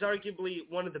this is arguably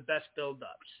one of the best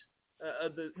build-ups.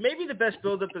 Maybe the best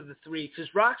build-up of the three, because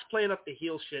Rock's playing up the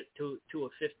heel shit to a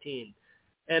 15,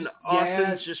 and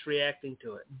Austin's just reacting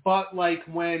to it. But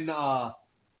when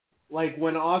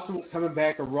Austin was coming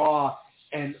back to Raw,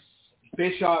 and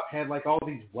Bischoff had like all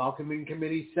these welcoming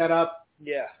committees set up.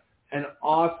 Yeah. And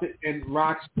Austin and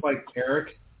Rock's like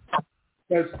Eric,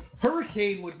 because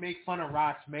Hurricane would make fun of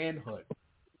Rock's manhood.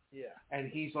 Yeah. And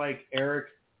he's like, Eric,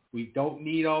 we don't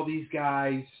need all these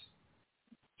guys.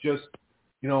 Just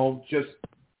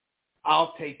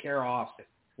I'll take care of Austin.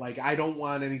 Like, I don't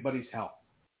want anybody's help.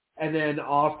 And then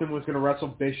Austin was going to wrestle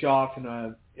Bischoff in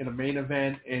a main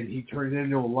event, and he turned it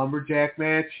into a lumberjack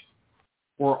match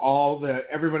where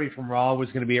everybody from Raw was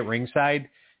going to be at ringside.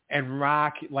 And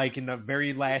Rock, like in the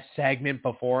very last segment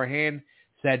beforehand,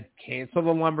 said, cancel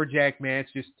the lumberjack match.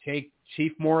 Just take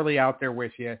Chief Morley out there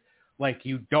with you. Like,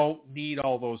 you don't need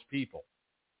all those people.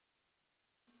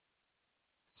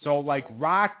 So, like,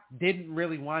 Rock didn't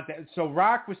really want that. So,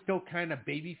 Rock was still kind of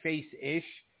babyface-ish.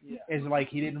 Yeah. As, like,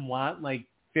 he didn't want, like,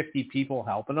 50 people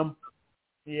helping him.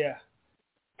 Yeah.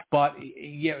 But,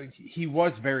 yeah, he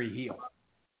was very heel.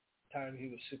 Time he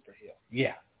was super heel.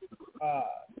 Yeah.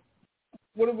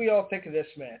 What did we all think of this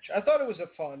match? I thought it was a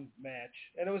fun match.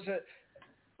 And it was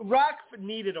Rock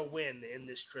needed a win in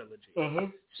this trilogy. Uh-huh.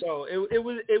 So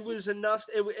it was enough.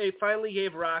 It finally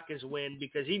gave Rock his win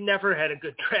because he never had a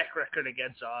good track record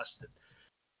against Austin.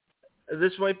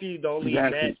 This might be the only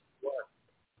match he won.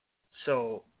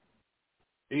 So.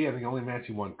 Yeah, the only match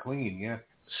he won clean, yeah.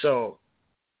 So.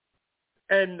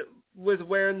 And with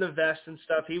wearing the vest and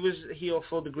stuff, he was heel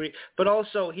full degree. But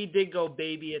also, he did go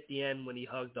baby at the end when he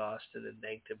hugged Austin and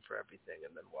thanked him for everything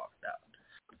and then walked out.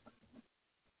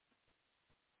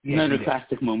 Yeah, another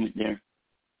classic moment there.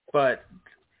 But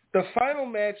The final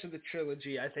match of the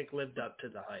trilogy, I think, lived up to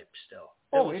the hype still.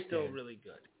 It was still really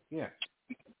good. Yeah.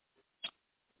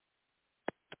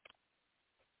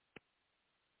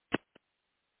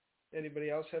 Anybody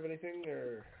else have anything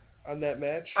or on that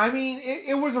match? I mean,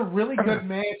 it was a really good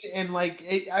match, and like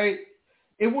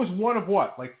it was one of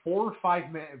what, like 4 or 5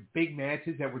 big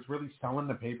matches that was really selling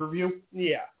the pay-per-view.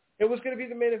 Yeah, it was going to be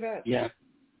the main event. Yeah,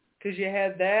 because you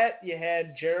had that, you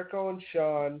had Jericho and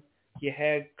Shawn, you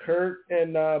had Kurt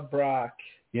and Brock,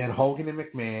 you had Hogan and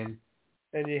McMahon,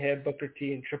 and you had Booker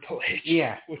T and Triple H.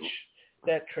 Yeah, which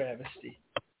that travesty.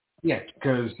 Yeah,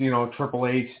 because, Triple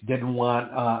H didn't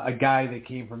want a guy that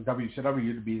came from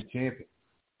WCW to be the champion.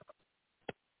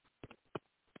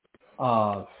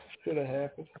 Should have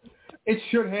happened. It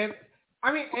should have.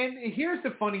 I mean, and here's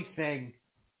the funny thing.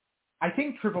 I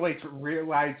think Triple H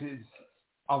realizes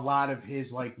a lot of his,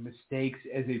 mistakes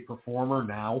as a performer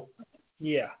now.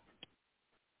 Yeah.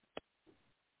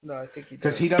 No, I think he does.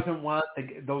 Because he doesn't want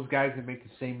those guys to make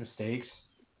the same mistakes.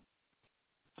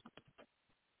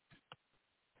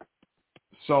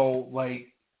 So,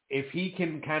 if he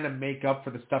can kind of make up for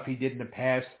the stuff he did in the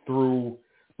past through,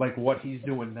 what he's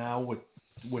doing now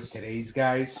with today's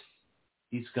guys,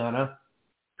 he's gonna.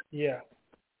 Yeah.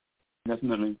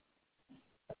 Definitely.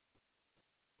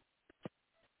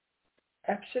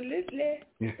 Absolutely.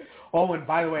 Yeah. Oh, and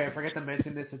by the way, I forgot to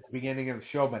mention this at the beginning of the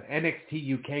show, but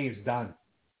NXT UK is done.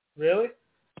 Really?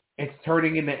 It's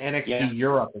turning into NXT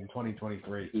Europe in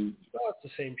 2023. Oh, it's the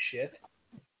same shit.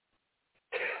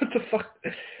 What the fuck?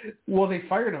 Well, they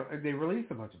fired him. They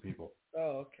released a bunch of people.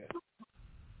 Oh, okay.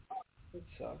 That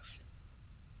sucks.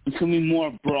 It's going to be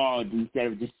more broad instead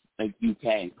of just,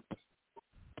 UK.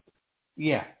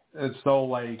 Yeah.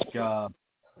 So,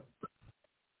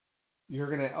 you're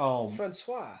going to...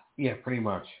 Francois. Yeah, pretty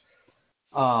much.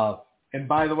 And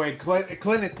by the way,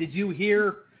 Clinton, did you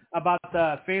hear about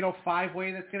the Fatal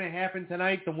 5-Way that's going to happen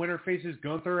tonight? The winner faces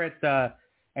Gunther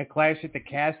at Clash at the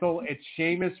Castle. It's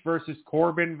Sheamus versus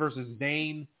Corbin versus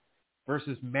Zayn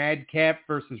versus Madcap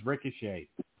versus Ricochet.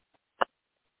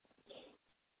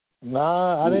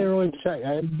 Nah, I didn't really check.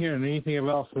 I didn't hear anything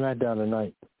about SmackDown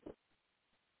tonight.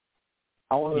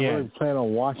 I wasn't really planning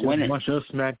on watching a bunch of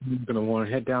SmackDown. I'm going to want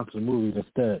to head down to the movies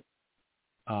instead.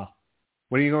 What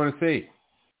are you going to see?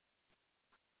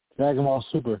 Dragon Ball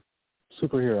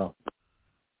Superhero.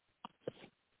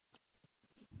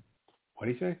 What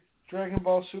do you say? Dragon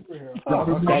Ball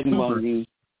Superhero. Dragon Ball Z.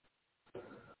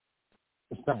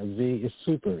 It's not Z, it's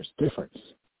Super. It's different.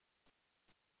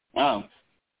 Oh,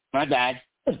 my bad.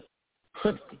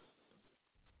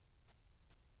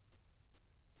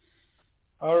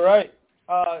 All right.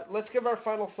 Let's give our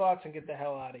final thoughts and get the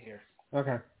hell out of here.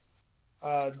 Okay.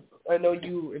 I know it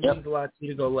means a lot to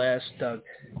you to go last, Doug.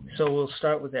 So we'll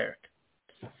start with Eric.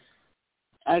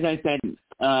 As I said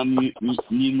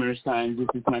numerous times, this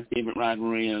is my favorite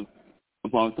rivalry of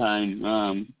all time.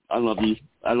 I love these.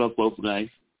 I love both guys.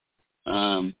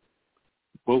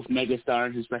 Both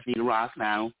megastars, especially The Rock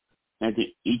now.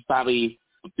 He's probably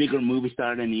a bigger movie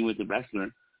star than he was a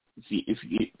wrestler. If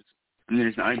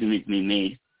there's an argument to be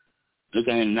made. Look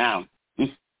at him now.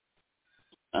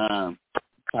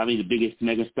 Probably the biggest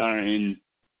megastar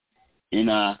in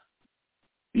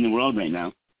the world right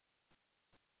now.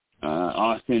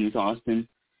 Austin is Austin.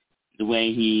 The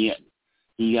way he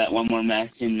got one more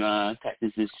match in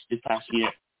Texas this past year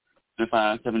with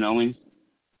Kevin Owens.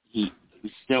 He's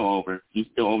still over. He's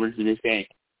still over to this day.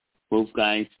 Both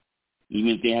guys,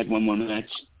 even if they had one more match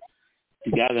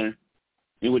together,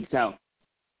 it would sell.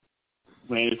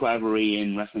 Greatest rivalry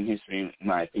in wrestling history, in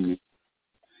my opinion.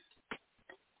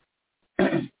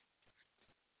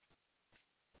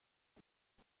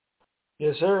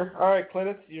 Yes, sir. All right,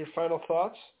 Clinton, your final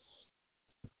thoughts?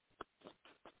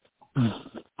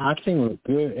 I think it was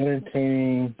good,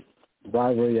 entertaining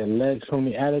rivalry that led from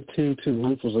the attitude to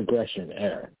ruthless aggression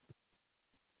era.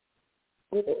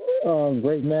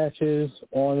 Great matches,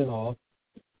 on and off.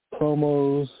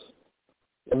 Promos.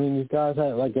 I mean, these guys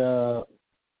had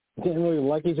didn't really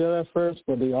like each other at first,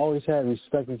 but they always had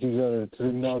respect for each other to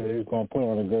know that they were going to put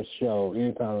on a good show.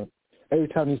 Every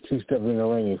time these two stepped in the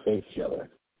ring, they faced each other.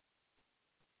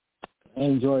 I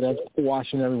enjoyed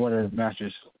watching every one of their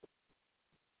matches.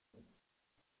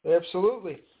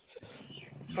 Absolutely.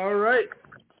 All right.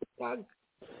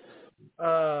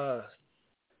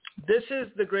 This is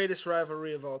the greatest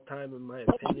rivalry of all time, in my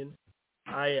opinion.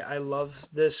 I love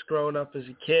this growing up as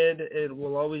a kid. It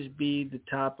will always be the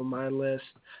top of my list.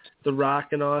 The Rock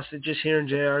and Austin, just hearing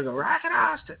JR go, Rock and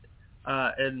Austin.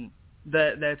 And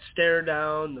that stare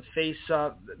down, the face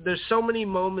up. There's so many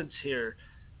moments here.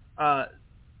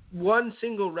 one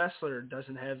single wrestler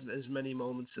doesn't have as many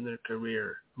moments in their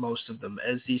career, most of them,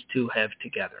 as these two have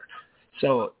together.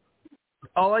 So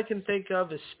all I can think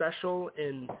of is special,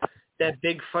 and that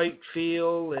big fight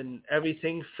feel and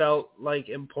everything felt like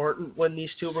important when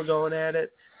these two were going at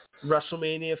it.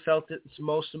 WrestleMania felt it's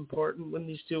most important when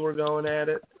these two were going at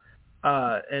it.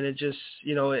 And it just,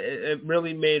 it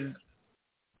really made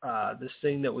this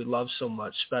thing that we love so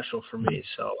much special for me.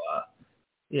 So,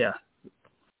 yeah,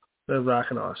 they're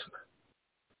rocking awesome.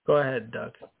 Go ahead,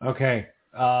 Doug. Okay.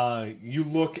 You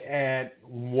look at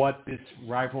what this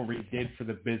rivalry did for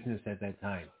the business at that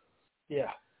time.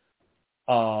 Yeah.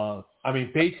 I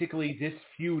mean, basically, this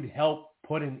feud helped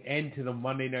put an end to the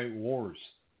Monday Night Wars.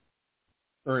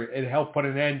 Or it helped put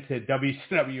an end to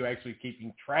WCW actually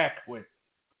keeping track with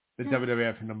the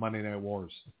WWF and the Monday Night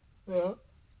Wars. Yeah.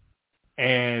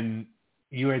 And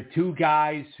you had two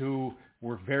guys who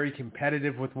were very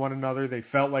competitive with one another. They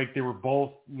felt like they were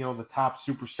both, the top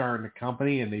superstar in the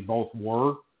company, and they both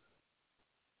were.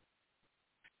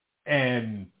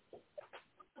 And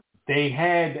they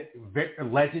had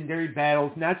legendary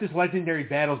battles, not just legendary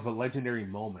battles, but legendary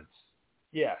moments.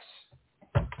 Yes.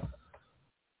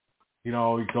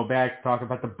 You go back, talk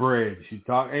about the bridge. You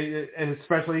talk, and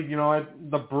especially,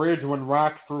 at the bridge when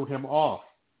Rock threw him off.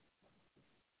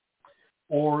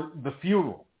 Or the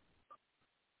funeral.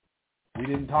 We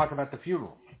didn't talk about the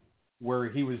funeral, where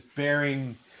he was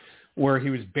burying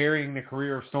the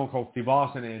career of Stone Cold Steve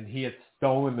Austin, and he had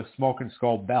stolen the Smoke and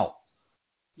Skull belt.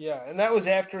 Yeah, and that was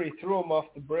after he threw him off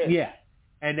the bridge. Yeah,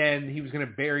 and then he was going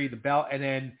to bury the belt, and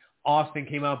then Austin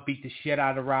came out, beat the shit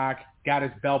out of Rock, got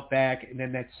his belt back, and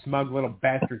then that smug little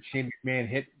bastard Shane McMahon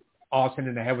hit Austin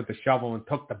in the head with the shovel and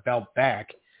took the belt back.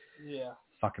 Yeah.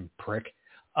 Fucking prick.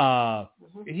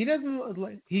 He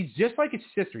doesn't. He's just like his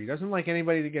sister. He doesn't like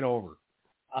anybody to get over.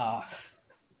 I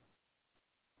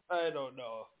don't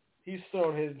know. He's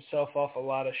thrown himself off a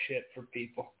lot of shit for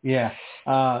people. Yeah.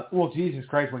 Well, Jesus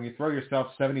Christ, when you throw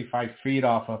yourself 75 feet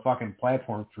off a fucking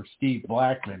platform for Steve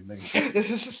Blackman, then, you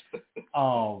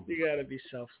gotta be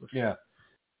selfless. Yeah.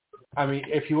 I mean,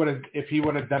 if he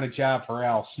would have done a job for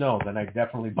Al Snow, then I'd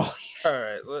definitely believe. All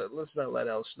right, let's not let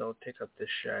Al Snow take up this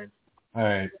shine. All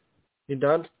right. You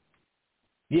done?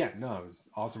 Yeah, no, it was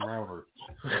awesome rivalry.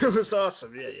 It was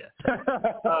awesome, yeah.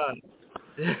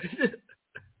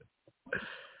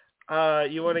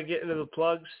 You want to get into the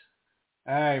plugs?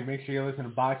 All right, make sure you listen to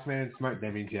Boxman and Smart.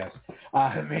 That means yes.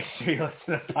 Make sure you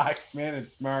listen to Boxman and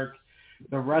Smart,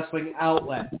 the wrestling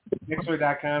outlet.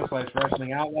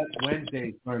 Mixer.com/wrestling outlet.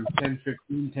 Wednesdays from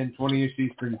 10:15, 10:20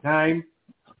 Eastern Time.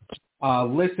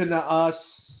 Listen to us,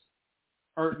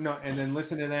 and then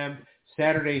listen to them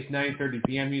Saturdays 9:30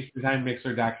 p.m. Eastern Time.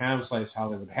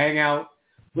 Mixer.com/Hollywood Hangout.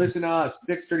 Listen to us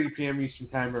 6:30 p.m. Eastern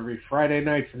Time every Friday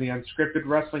night for the Unscripted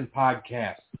Wrestling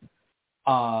Podcast.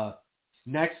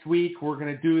 Next week, we're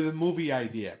going to do the movie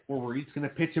idea, where we're each going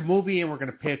to pitch a movie, and we're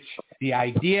going to pitch the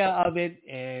idea of it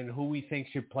and who we think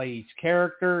should play each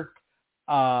character.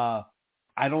 I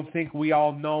don't think we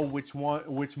all know which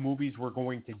movies we're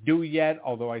going to do yet,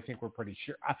 although I think we're pretty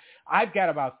sure. I've got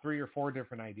about 3 or 4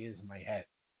 different ideas in my head,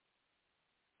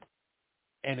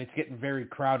 and it's getting very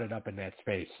crowded up in that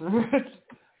space.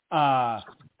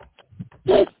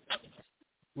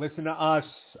 Listen to us.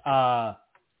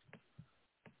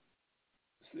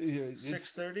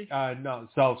 6:30? No.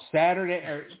 So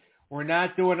Saturday, we're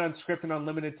not doing Unscripted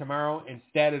Unlimited tomorrow.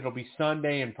 Instead, it'll be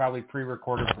Sunday and probably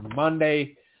pre-recorded for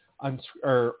Monday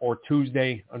or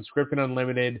Tuesday. Unscripted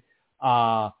Unlimited.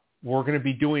 We're going to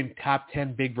be doing top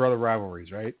 10 Big Brother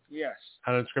rivalries, right? Yes.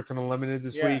 On Unscripted Unlimited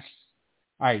this yes. week.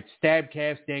 All right.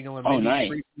 Stabcast, Dangle and Mindy,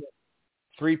 nice.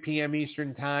 3 p.m.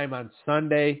 Eastern Time on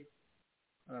Sunday.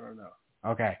 I don't know.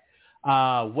 Okay.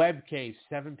 Webcase,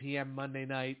 7 p.m. Monday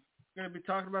night. We're going to be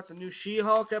talking about the new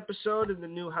She-Hulk episode and the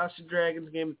new House of Dragons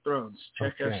Game of Thrones.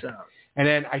 Check us out. And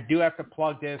then I do have to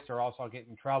plug this or else I'll get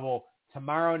in trouble.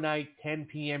 Tomorrow night, 10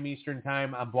 p.m. Eastern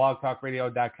Time on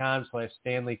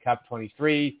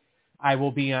blogtalkradio.com/StanleyCup23. I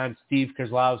will be on Steve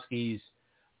Kozlowski's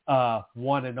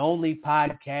one and only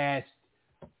podcast.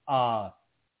 But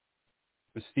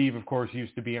Steve, of course,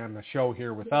 used to be on the show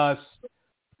here with us,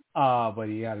 but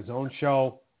he had his own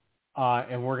show.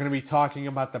 And we're going to be talking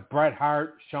about the Bret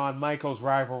Hart-Shawn Michaels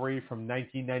rivalry from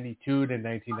 1992 to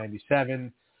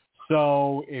 1997.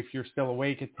 So if you're still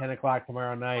awake at 10 o'clock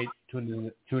tomorrow night,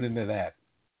 tune into that.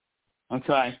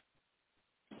 Okay.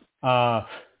 I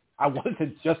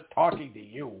wasn't just talking to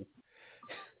you.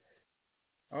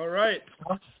 All right.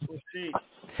 We'll see.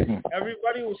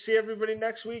 Everybody, we'll see everybody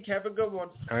next week. Have a good one.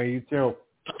 All right, you too.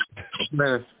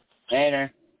 Later.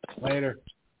 Later.